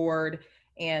that board.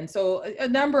 And so a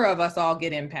number of us all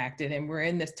get impacted, and we're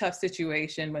in this tough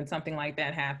situation when something like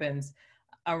that happens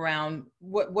around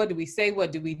what do we say,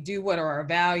 what do we do, what are our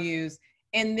values?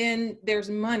 And then there's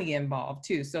money involved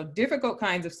too. So difficult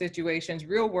kinds of situations,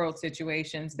 real world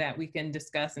situations that we can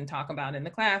discuss and talk about in the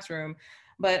classroom.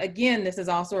 But again, this is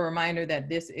also a reminder that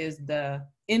this is the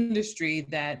industry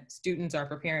that students are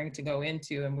preparing to go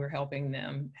into, and we're helping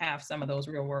them have some of those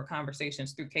real world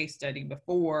conversations through case study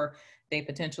before they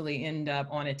potentially end up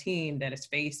on a team that is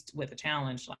faced with a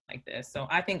challenge like this. So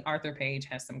I think Arthur Page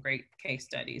has some great case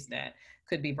studies that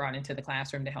could be brought into the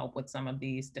classroom to help with some of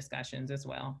these discussions as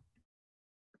well.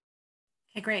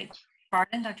 Okay, great.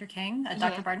 Bardhan, Dr. Kang,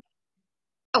 Dr. Bardhan.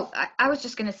 Oh, I was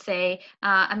just going to say,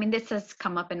 I mean, this has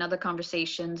come up in other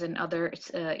conversations and other,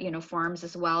 forums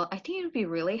as well. I think it would be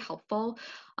really helpful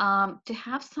to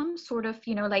have some sort of,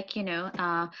 Monique,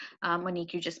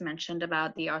 you just mentioned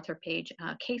about the Arthur Page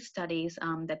case studies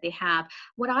that they have.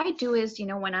 What I do is,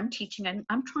 when I'm teaching,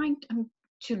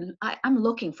 I'm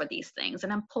looking for these things,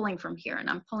 and I'm pulling from here and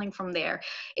I'm pulling from there.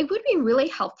 It would be really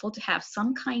helpful to have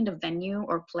some kind of venue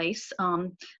or place,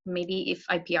 maybe if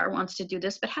IPR wants to do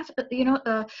this, but have,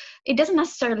 it doesn't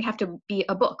necessarily have to be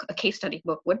a book. A case study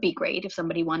book would be great if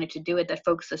somebody wanted to do it that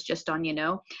focuses just on,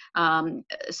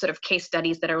 sort of case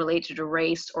studies that are related to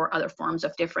race or other forms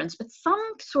of difference, but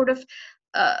some sort of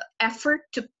effort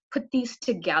to put these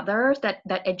together that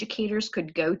educators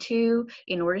could go to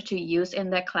in order to use in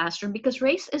their classroom, because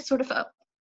race is sort of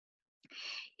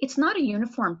it's not a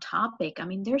uniform topic. I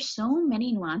mean, there's so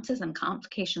many nuances and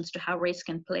complications to how race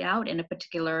can play out in a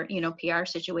particular, PR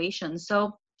situation.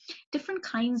 So different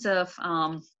kinds of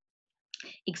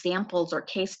examples or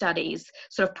case studies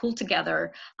sort of pulled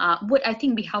together would, I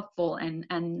think, be helpful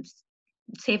and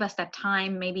save us that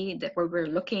time maybe that we're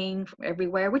looking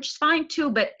everywhere, which is fine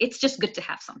too, but it's just good to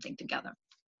have something together.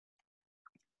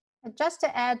 Just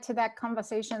to add to that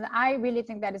conversation, I really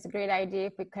think that is a great idea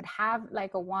if we could have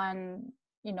like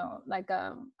like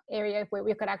a area where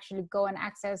we could actually go and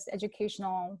access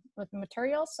educational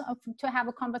materials to have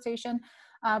a conversation.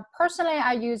 Personally,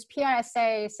 I use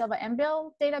PRSA Silver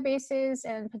MBIL databases,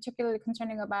 and particularly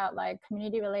concerning about like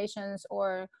community relations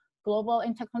or global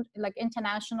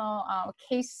international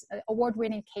case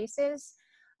award-winning cases.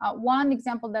 One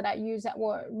example that I use that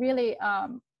were really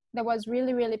that was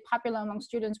really popular among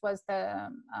students was the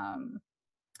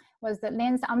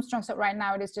Lance Armstrong. So right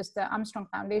now it is just the Armstrong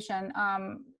Foundation.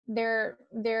 Their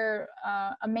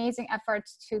amazing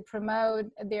efforts to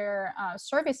promote their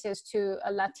services to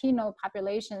Latino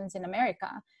populations in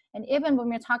America. And even when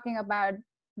we're talking about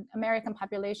American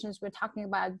populations, we're talking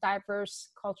about diverse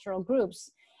cultural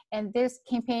groups. And this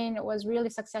campaign was really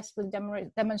successfully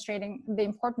demonstrating the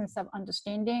importance of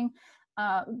understanding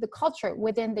the culture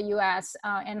within the U.S.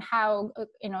 And how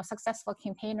successful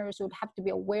campaigners would have to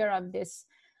be aware of this,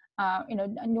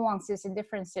 nuances and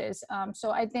differences.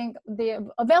 So I think the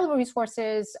available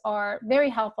resources are very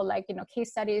helpful, like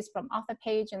case studies from Author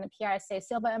Page and the PRSA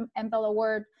Silver Envelope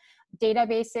Award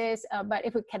databases. But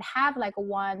if we could have like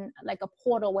a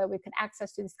portal where we could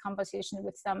access to this conversation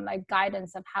with some like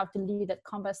guidance of how to lead that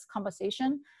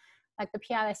conversation, like the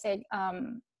PRSA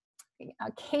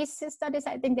case studies,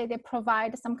 I think they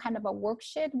provide some kind of a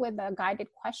worksheet with guided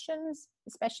questions,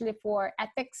 especially for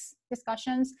ethics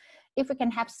discussions. If we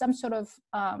can have some sort of,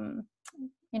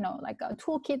 like a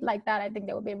toolkit like that, I think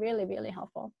that would be really, really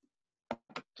helpful.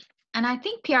 And I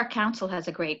think PR Council has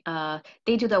a great,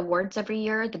 they do the awards every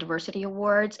year, the diversity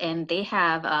awards, and they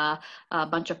have a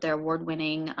bunch of their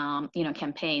award-winning,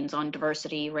 campaigns on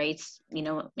diversity, race,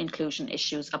 inclusion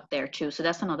issues up there too. So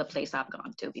that's another place I've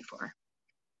gone to before.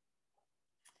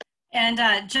 And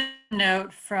just a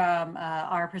note from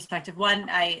our perspective, one,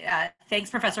 thanks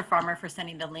Professor Farmer for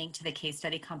sending the link to the case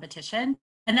study competition.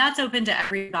 And that's open to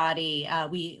everybody.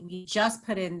 We just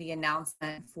put in the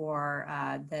announcement for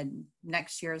the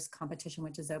next year's competition,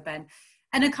 which is open.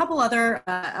 And a couple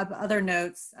other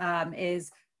notes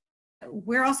is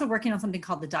we're also working on something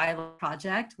called the Dialogue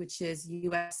Project, which is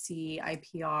USC,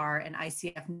 IPR, and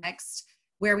ICF Next,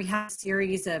 where we have a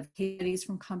series of case studies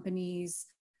from companies,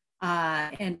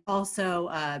 and also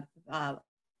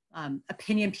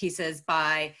opinion pieces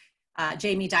by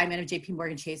Jamie Dimon of JP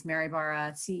Morgan Chase, Mary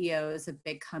Barra, CEOs of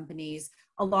big companies,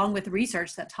 along with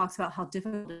research that talks about how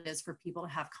difficult it is for people to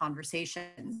have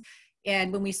conversations.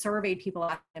 And when we surveyed people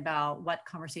asking about what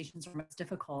conversations are most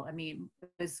difficult, I mean, it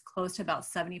was close to about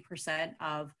 70%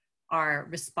 of our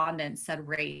respondents said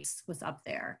race was up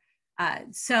there.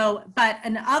 And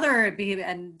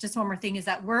just one more thing is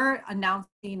that we're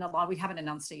announcing a law. We haven't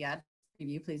announced it yet.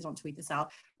 Please don't tweet this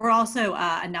out. We're also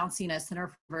announcing a Center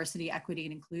for Diversity, Equity,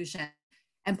 and Inclusion.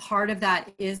 And part of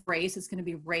that is race. It's going to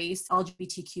be race,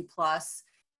 LGBTQ+,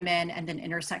 women, and then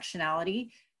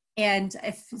intersectionality. And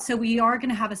so we are going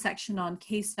to have a section on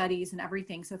case studies and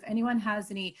everything. So if anyone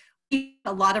has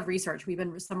a lot of research, we've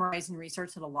been summarizing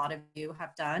research that a lot of you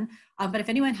have done. But if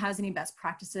anyone has any best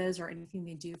practices or anything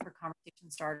they do for conversation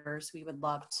starters, we would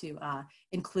love to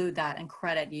include that and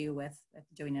credit you with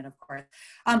doing it, of course.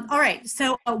 All right,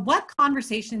 so what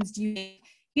conversations do you think?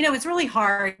 It's really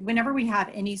hard whenever we have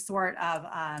any sort of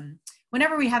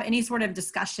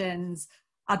discussions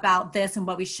about this and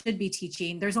what we should be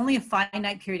teaching. There's only a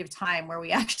finite period of time where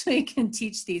we actually can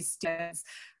teach these students,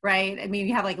 right? I mean,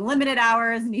 you have like limited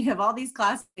hours and you have all these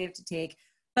classes they have to take,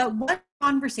 but what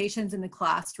conversations in the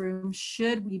classroom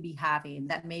should we be having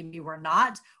that maybe we're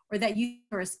not, or that you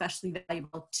are especially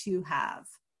valuable to have?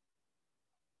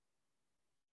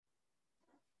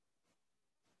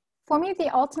 For me, the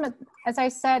ultimate, as I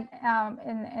said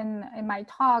in my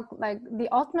talk, like the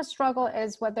ultimate struggle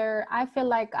is whether I feel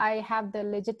like I have the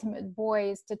legitimate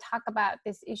voice to talk about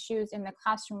these issues in the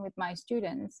classroom with my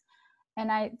students.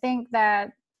 And I think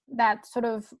that sort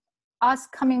of us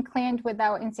coming clean with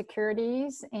our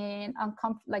insecurities and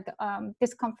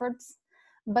discomforts,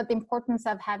 but the importance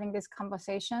of having this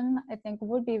conversation, I think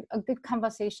would be a good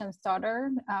conversation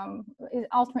starter.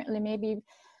 Ultimately, maybe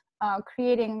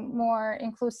creating more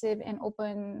inclusive and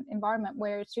open environment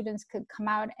where students could come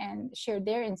out and share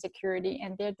their insecurity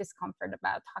and their discomfort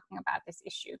about talking about this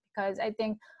issue. Because I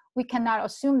think we cannot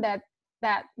assume that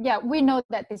we know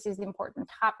that this is an important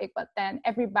topic, but then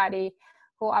everybody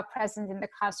who are present in the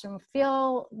classroom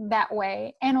feel that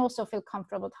way and also feel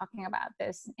comfortable talking about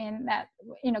this, and that,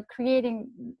 creating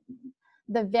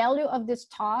the value of this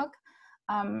talk,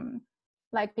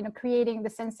 creating the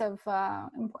sense of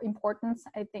importance,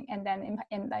 I think, and then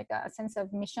in like a sense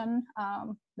of mission,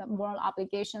 the moral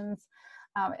obligations,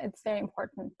 it's a very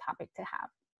important topic to have.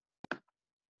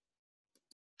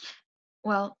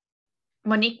 Well,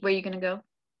 Monique, where are you going to go?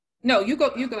 No, you go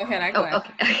ahead. I go ahead.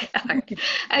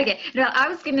 Okay. No, I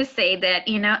was going to say that,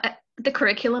 the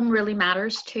curriculum really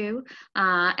matters too,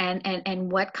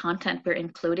 and what content we're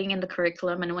including in the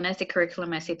curriculum. And when I say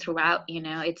curriculum, I say throughout,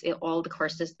 it's all the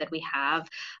courses that we have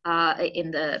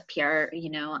in the PR,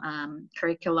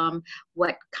 curriculum,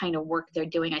 what kind of work they're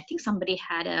doing. I think somebody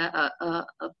had a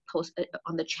post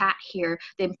on the chat here,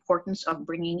 the importance of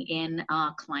bringing in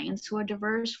clients who are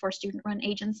diverse for student-run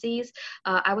agencies.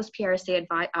 I was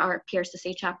our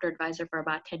PRSA chapter advisor for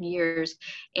about 10 years,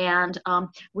 and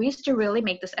we used to really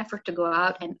make this effort to go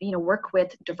out and work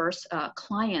with diverse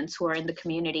clients who are in the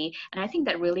community, and I think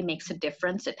that really makes a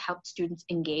difference. It helps students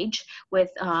engage with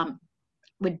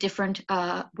with different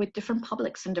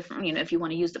publics and different, you know, if you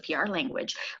want to use the PR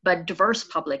language, but diverse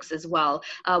publics as well.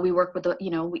 We work with the, you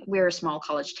know, we're a small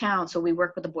college town, so we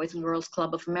work with the Boys and Girls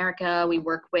Club of America. We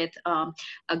work with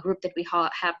a group that we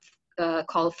have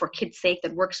called For Kids' Sake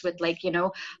that works with, like, you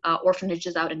know,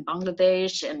 orphanages out in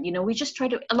Bangladesh, and, you know, we just try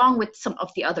to, along with some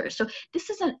of the others. So this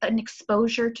is an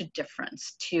exposure to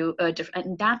difference, to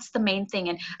and that's the main thing.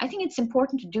 And I think it's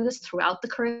important to do this throughout the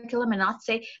curriculum and not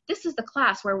say this is the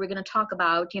class where we're going to talk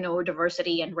about, you know,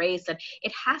 diversity and race, and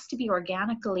it has to be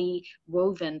organically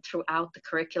woven throughout the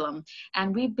curriculum.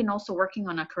 And we've been also working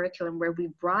on a curriculum where we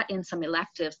brought in some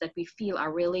electives that we feel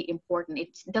are really important.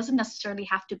 It doesn't necessarily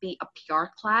have to be a PR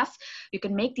class. You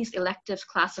can make these electives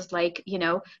classes like, you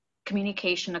know,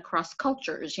 communication across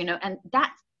cultures, you know, and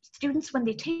that students, when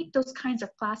they take those kinds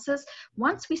of classes,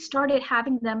 once we started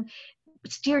having them,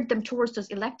 steered them towards those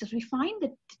electives, we find that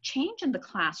the change in the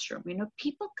classroom, you know,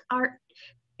 people are,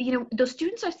 you know, those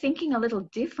students are thinking a little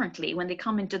differently when they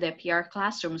come into their PR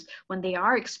classrooms, when they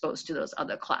are exposed to those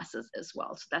other classes as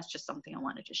well. So that's just something I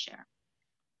wanted to share.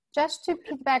 Just to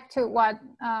piggyback to what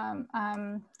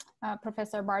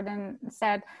Professor Bardhan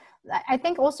said, I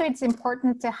think also it's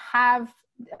important to have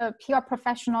PR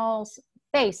professionals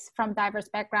face from diverse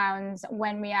backgrounds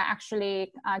when we are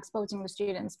actually exposing the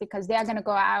students, because they are going to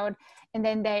go out, and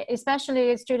then they,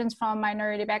 especially students from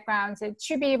minority backgrounds, it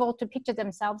should be able to picture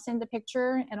themselves in the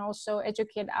picture, and also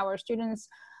educate our students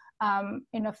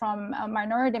you know, from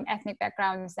minority ethnic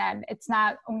backgrounds, that it's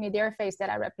not only their face that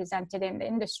are represented in the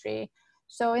industry.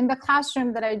 So in the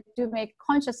classroom that I do make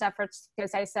conscious efforts,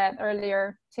 as I said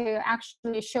earlier, to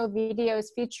actually show videos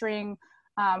featuring,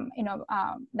 you know,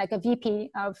 like a VP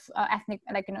of ethnic,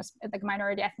 like, you know, like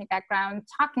minority ethnic background,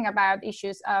 talking about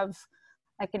issues of,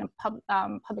 like, you know,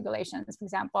 public relations, for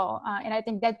example. And I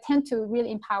think that tend to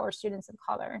really empower students of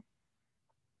color.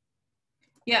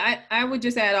 Yeah, I would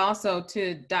just add also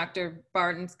to Dr.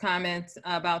 Bardhan's comments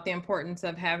about the importance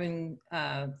of having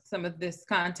some of this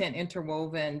content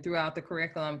interwoven throughout the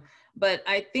curriculum. But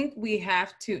I think we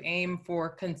have to aim for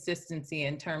consistency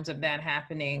in terms of that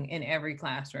happening in every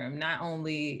classroom, not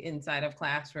only inside of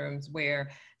classrooms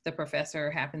where the professor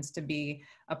happens to be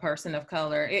a person of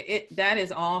color. That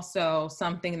is also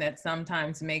something that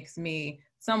sometimes makes me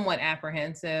somewhat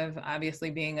apprehensive, obviously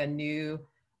being a new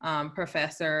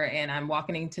professor, and I'm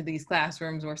walking into these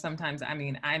classrooms where sometimes, I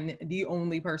mean, I'm the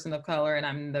only person of color and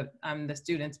I'm the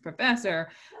student's professor,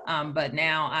 but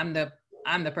now I'm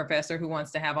the professor who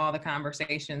wants to have all the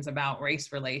conversations about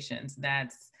race relations.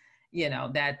 That's, you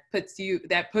know, that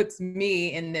puts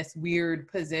me in this weird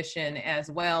position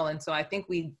as well. And so I think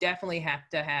we definitely have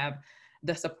to have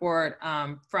the support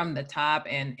from the top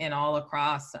and all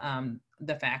across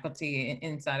the faculty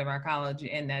inside of our college,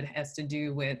 and that has to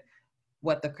do with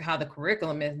how the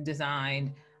curriculum is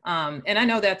designed. And I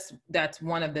know that's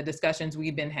one of the discussions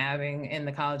we've been having in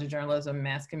the College of Journalism and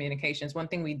Mass Communications. One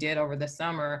thing we did over the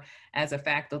summer as a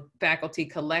faculty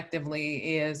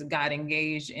collectively is got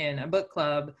engaged in a book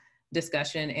club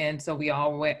discussion. And so we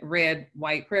all read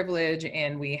White Privilege,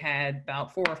 and we had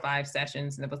about 4 or 5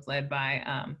 sessions that was led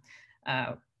by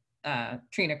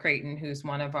Trina Creighton, who's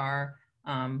one of our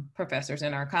professors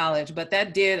in our college. But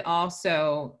that did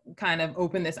also kind of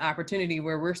open this opportunity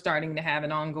where we're starting to have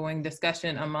an ongoing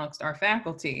discussion amongst our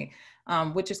faculty,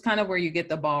 which is kind of where you get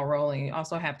the ball rolling. You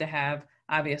also have to have,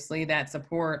 obviously, that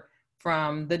support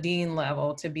from the dean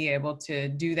level to be able to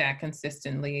do that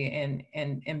consistently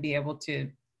and be able to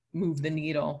move the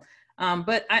needle.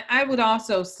 But I would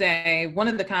also say one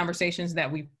of the conversations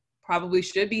that we probably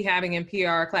should be having in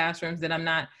PR classrooms that I'm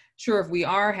not sure if we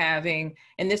are having,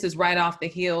 and this is right off the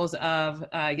heels of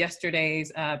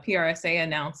yesterday's PRSA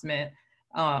announcement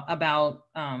about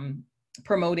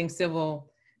promoting civility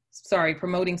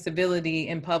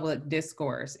in public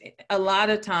discourse. A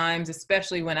lot of times,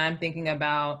 especially when I'm thinking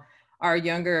about our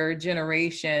younger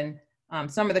generation,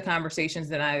 some of the conversations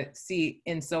that I see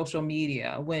in social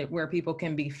media where people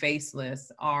can be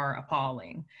faceless are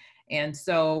appalling. And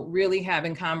so really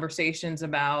having conversations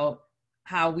about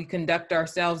how we conduct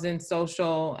ourselves in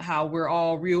social, how we're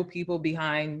all real people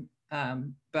behind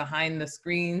the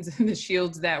screens and the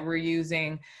shields that we're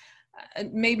using,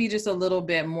 maybe just a little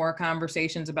bit more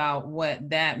conversations about what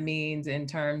that means in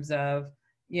terms of,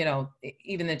 you know,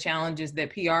 even the challenges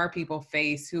that PR people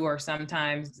face who are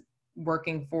sometimes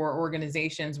working for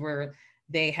organizations where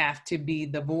they have to be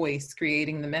the voice,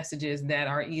 creating the messages that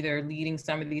are either leading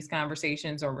some of these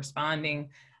conversations or responding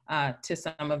to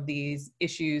some of these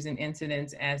issues and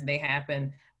incidents as they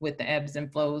happen with the ebbs and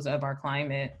flows of our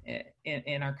climate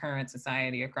in our current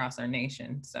society across our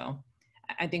nation. So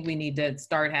I think we need to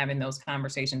start having those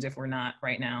conversations if we're not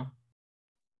right now.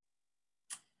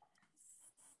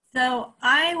 So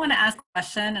I want to ask a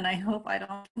question, and I hope I don't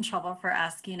get in trouble for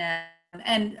asking it.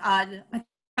 And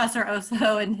Professor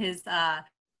Oso and his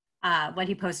what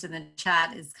he posted in the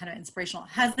chat is kind of inspirational.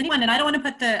 Has anyone, and I don't want to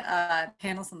put the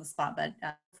panelists on the spot, but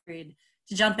feel free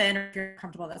to jump in, or if you're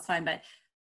comfortable, that's fine. But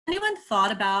anyone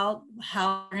thought about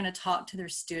how they're going to talk to their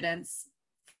students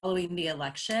following the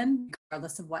election,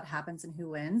 regardless of what happens and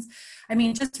who wins? I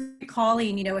mean, just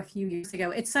recalling, you know, a few years ago,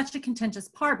 it's such a contentious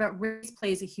part, but race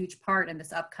plays a huge part in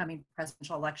this upcoming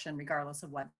presidential election, regardless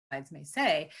of what sides may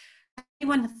say.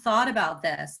 Anyone thought about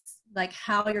this, like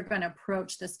how you're going to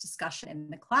approach this discussion in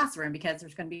the classroom? Because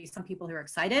there's going to be some people who are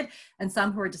excited and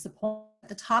some who are disappointed.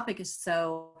 The topic is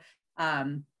so,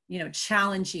 you know,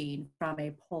 challenging from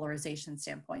a polarization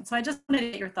standpoint. So I just wanted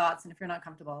to get your thoughts, and if you're not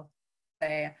comfortable,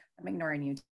 say I'm ignoring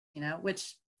you, you know, which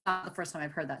is not the first time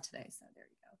I've heard that today. So there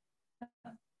you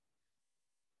go.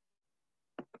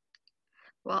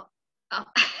 Well,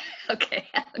 okay,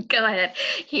 go ahead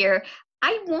here.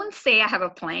 I won't say I have a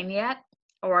plan yet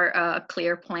or a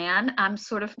clear plan. I'm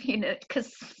sort of, you know,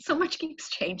 because so much keeps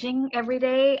changing every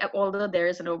day, although there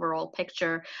is an overall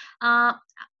picture.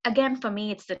 Again, for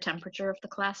me, it's the temperature of the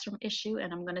classroom issue,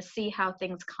 and I'm going to see how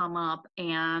things come up.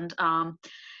 And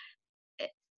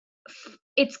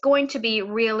it's going to be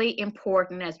really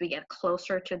important as we get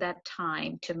closer to that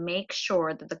time to make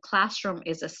sure that the classroom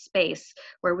is a space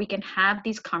where we can have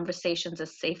these conversations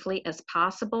as safely as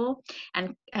possible,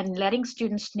 and letting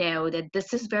students know that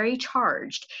this is very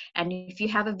charged. And if you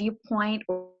have a viewpoint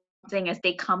or something as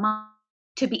they come up,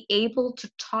 to be able to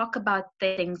talk about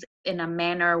things in a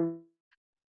manner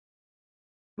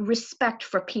respect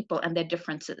for people and their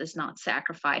differences is not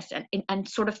sacrificed, and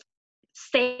sort of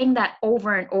saying that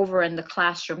over and over in the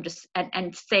classroom, just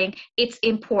and saying it's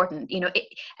important, you know,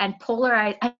 and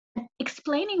polarize, and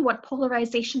explaining what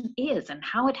polarization is and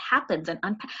how it happens. And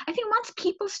I think once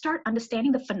people start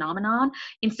understanding the phenomenon,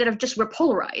 instead of just we're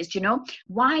polarized, you know,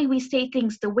 why we say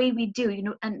things the way we do, you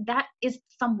know, and that is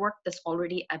some work that's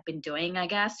already I've been doing, I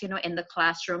guess, you know, in the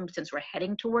classroom, since we're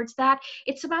heading towards that.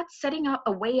 It's about setting up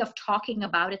a way of talking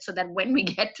about it so that when we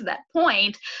get to that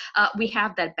point, we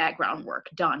have that background work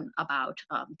done about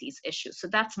these issues. So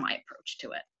that's my approach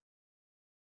to it.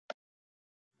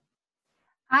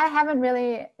 I haven't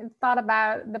really thought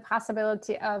about the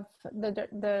possibility of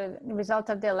the result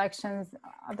of the elections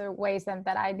other ways than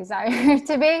that I desire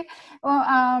to be.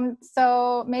 Well,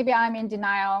 so maybe I'm in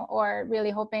denial or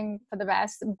really hoping for the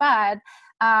best. But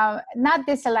not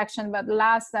this election, but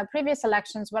previous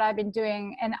elections, what I've been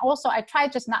doing. And also I try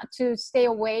just not to stay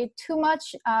away too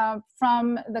much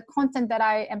from the content that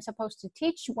I am supposed to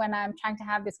teach when I'm trying to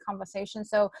have this conversation.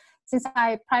 So since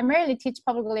I primarily teach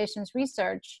public relations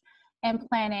research and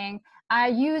planning, I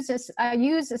use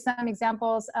some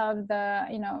examples of the,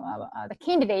 you know, the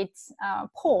candidates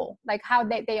poll, like how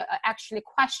they actually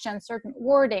question certain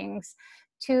wordings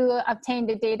to obtain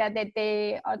the data that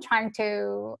they are trying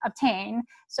to obtain.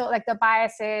 So like the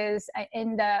biases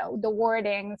in the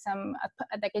wording, some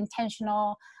like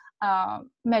intentional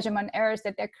measurement errors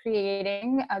that they're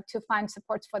creating to find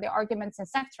supports for their arguments,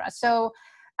 etc. So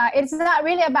it's not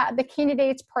really about the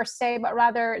candidates per se, but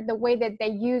rather the way that they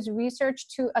use research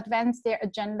to advance their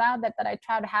agenda, that I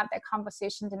try to have that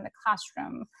conversations in the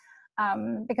classroom.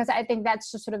 Because I think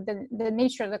that's just sort of the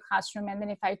nature of the classroom. And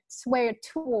then if I sway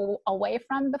too away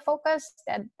from the focus,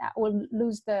 that will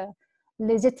lose the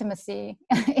legitimacy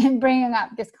in bringing up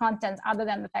this content, other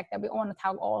than the fact that we all want to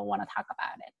talk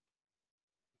about it.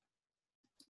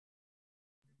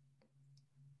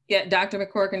 Yeah, Dr.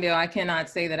 McCorkindale, I cannot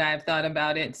say that I've thought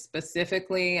about it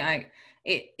specifically.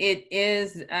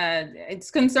 It's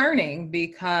concerning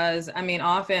because, I mean,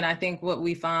 often I think what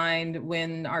we find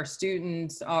when our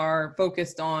students are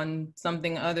focused on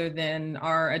something other than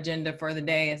our agenda for the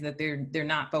day is that they're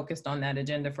not focused on that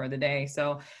agenda for the day.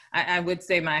 So I would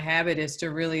say my habit is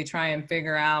to really try and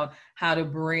figure out how to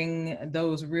bring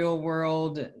those real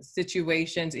world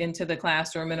situations into the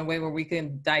classroom in a way where we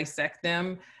can dissect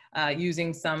them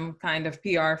using some kind of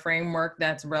PR framework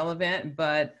that's relevant.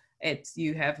 But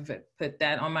you have put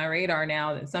that on my radar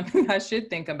now. That's something I should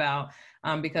think about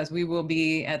because we will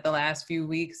be at the last few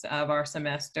weeks of our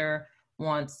semester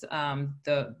once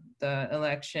the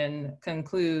election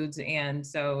concludes. And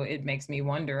so it makes me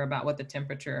wonder about what the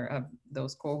temperature of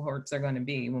those cohorts are going to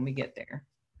be when we get there.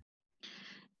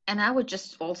 And I would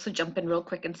just also jump in real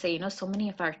quick and say, you know, so many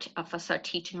of us are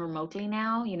teaching remotely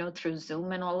now, you know, through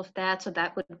Zoom and all of that. So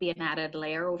that would be an added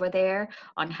layer over there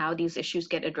on how these issues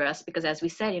get addressed. Because as we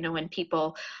said, you know, when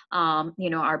people,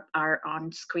 you know, are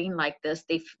on screen like this,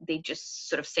 they just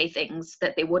sort of say things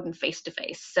that they wouldn't face to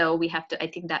face. So we have to, I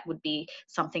think that would be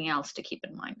something else to keep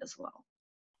in mind as well.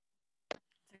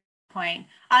 point.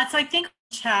 So I think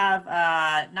we have,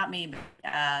 not me,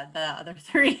 but the other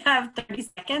three have 30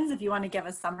 seconds if you want to give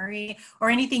a summary or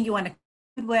anything you want to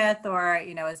conclude with, or,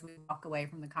 you know, as we walk away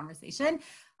from the conversation.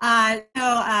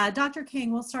 Dr.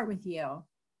 Kang, we'll start with you.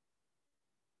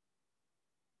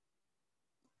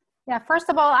 Yeah, first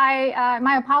of all,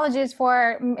 my apologies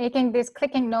for making this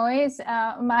clicking noise.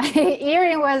 My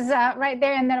hearing was right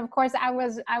there, and then of course I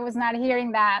was not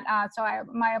hearing that.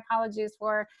 My apologies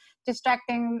for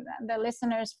distracting the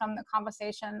listeners from the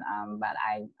conversation. But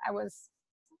I was,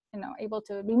 you know, able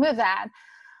to remove that.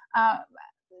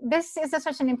 This is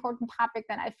such an important topic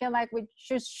that I feel like we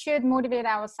should motivate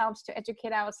ourselves to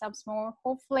educate ourselves more.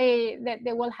 Hopefully that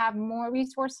they will have more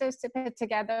resources to put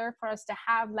together for us to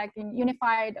have like a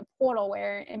unified portal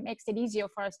where it makes it easier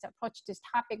for us to approach this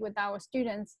topic with our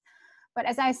students. But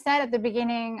as I said at the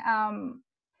beginning,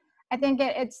 I think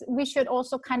we should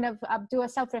also kind of do a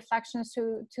self-reflection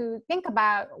to think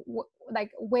about like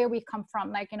where we come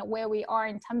from, like, you know, where we are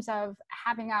in terms of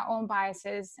having our own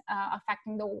biases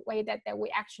affecting the way that we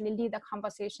actually lead the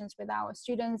conversations with our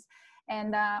students,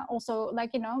 and also,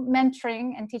 like, you know,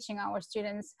 mentoring and teaching our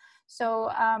students.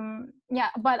 So yeah,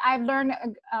 but I've learned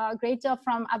a great deal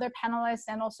from other panelists,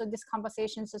 and also these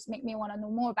conversations just make me want to know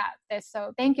more about this.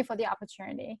 So thank you for the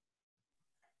opportunity.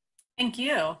 Thank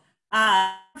you.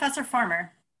 Professor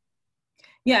Farmer.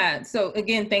 Yeah, so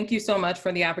again, thank you so much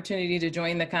for the opportunity to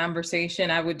join the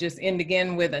conversation. I would just end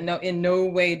again with in no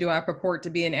way do I purport to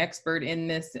be an expert in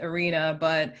this arena,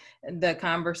 but the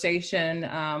conversation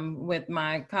with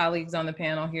my colleagues on the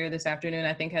panel here this afternoon,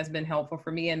 I think has been helpful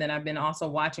for me. And then I've been also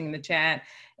watching the chat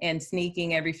and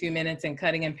sneaking every few minutes and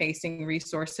cutting and pasting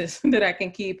resources that I can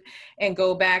keep and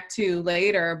go back to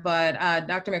later. But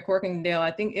Dr. McCorkindale, I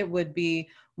think it would be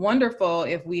wonderful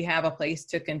if we have a place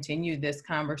to continue this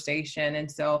conversation. And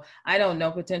so I don't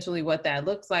know potentially what that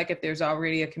looks like, if there's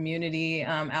already a community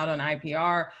out on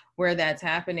IPR where that's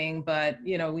happening, but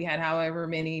you know, we had however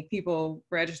many people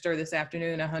register this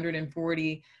afternoon,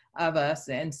 140 of us.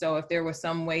 And so if there was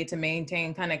some way to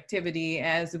maintain connectivity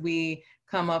as we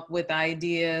come up with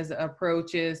ideas,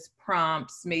 approaches,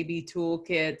 prompts, maybe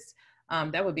toolkits,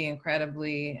 that would be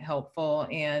incredibly helpful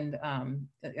and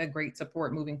a great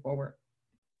support moving forward.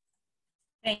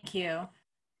 Thank you.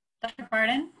 Dr.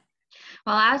 Bardhan?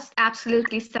 Well, I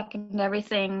absolutely second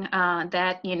everything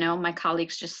that, you know, my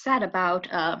colleagues just said about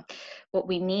what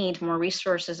we need, more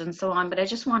resources and so on. But I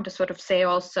just want to sort of say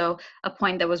also a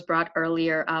point that was brought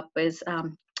earlier up is,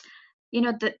 you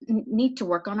know, the need to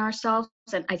work on ourselves.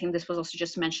 And I think this was also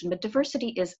just mentioned, but diversity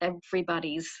is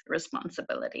everybody's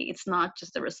responsibility. It's not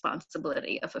just the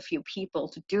responsibility of a few people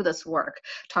to do this work,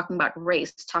 talking about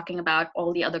race, talking about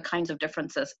all the other kinds of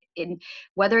differences, in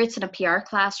whether it's in a PR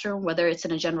classroom, whether it's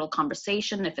in a general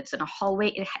conversation, if it's in a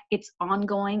hallway, it's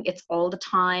ongoing, it's all the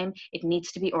time. It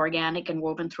needs to be organic and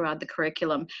woven throughout the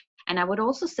curriculum. And I would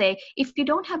also say, if you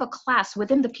don't have a class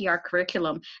within the PR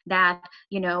curriculum that,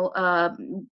 you know,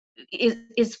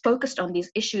 is focused on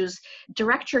these issues,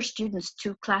 direct your students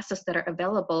to classes that are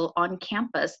available on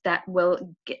campus that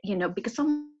will get, you know, because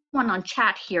someone on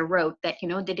chat here wrote that, you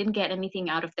know, they didn't get anything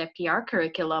out of their PR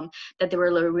curriculum that they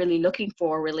were really looking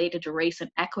for related to race and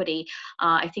equity.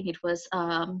 I think it was,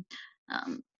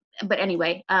 but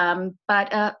anyway,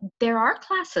 there are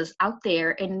classes out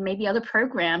there and maybe other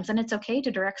programs, and it's okay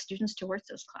to direct students towards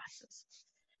those classes.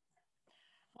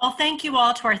 Well, thank you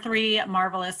all to our three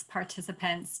marvelous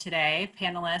participants today,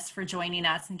 panelists, for joining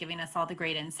us and giving us all the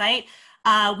great insight.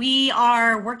 We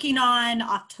are working on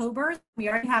October. We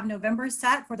already have November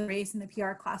set for the Race in the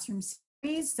PR Classroom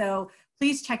series, so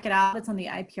please check it out. It's on the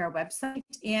IPR website.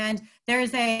 And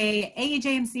there's a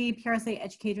AEJMC PRSA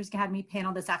Educators Academy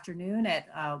panel this afternoon at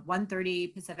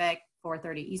 1:30 Pacific,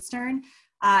 4:30 Eastern.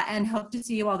 And hope to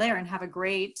see you all there, and have a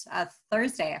great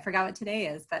Thursday. I forgot what today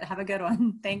is, but have a good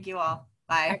one. Thank you all.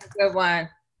 Bye. Have a good one.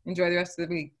 Enjoy the rest of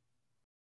the week.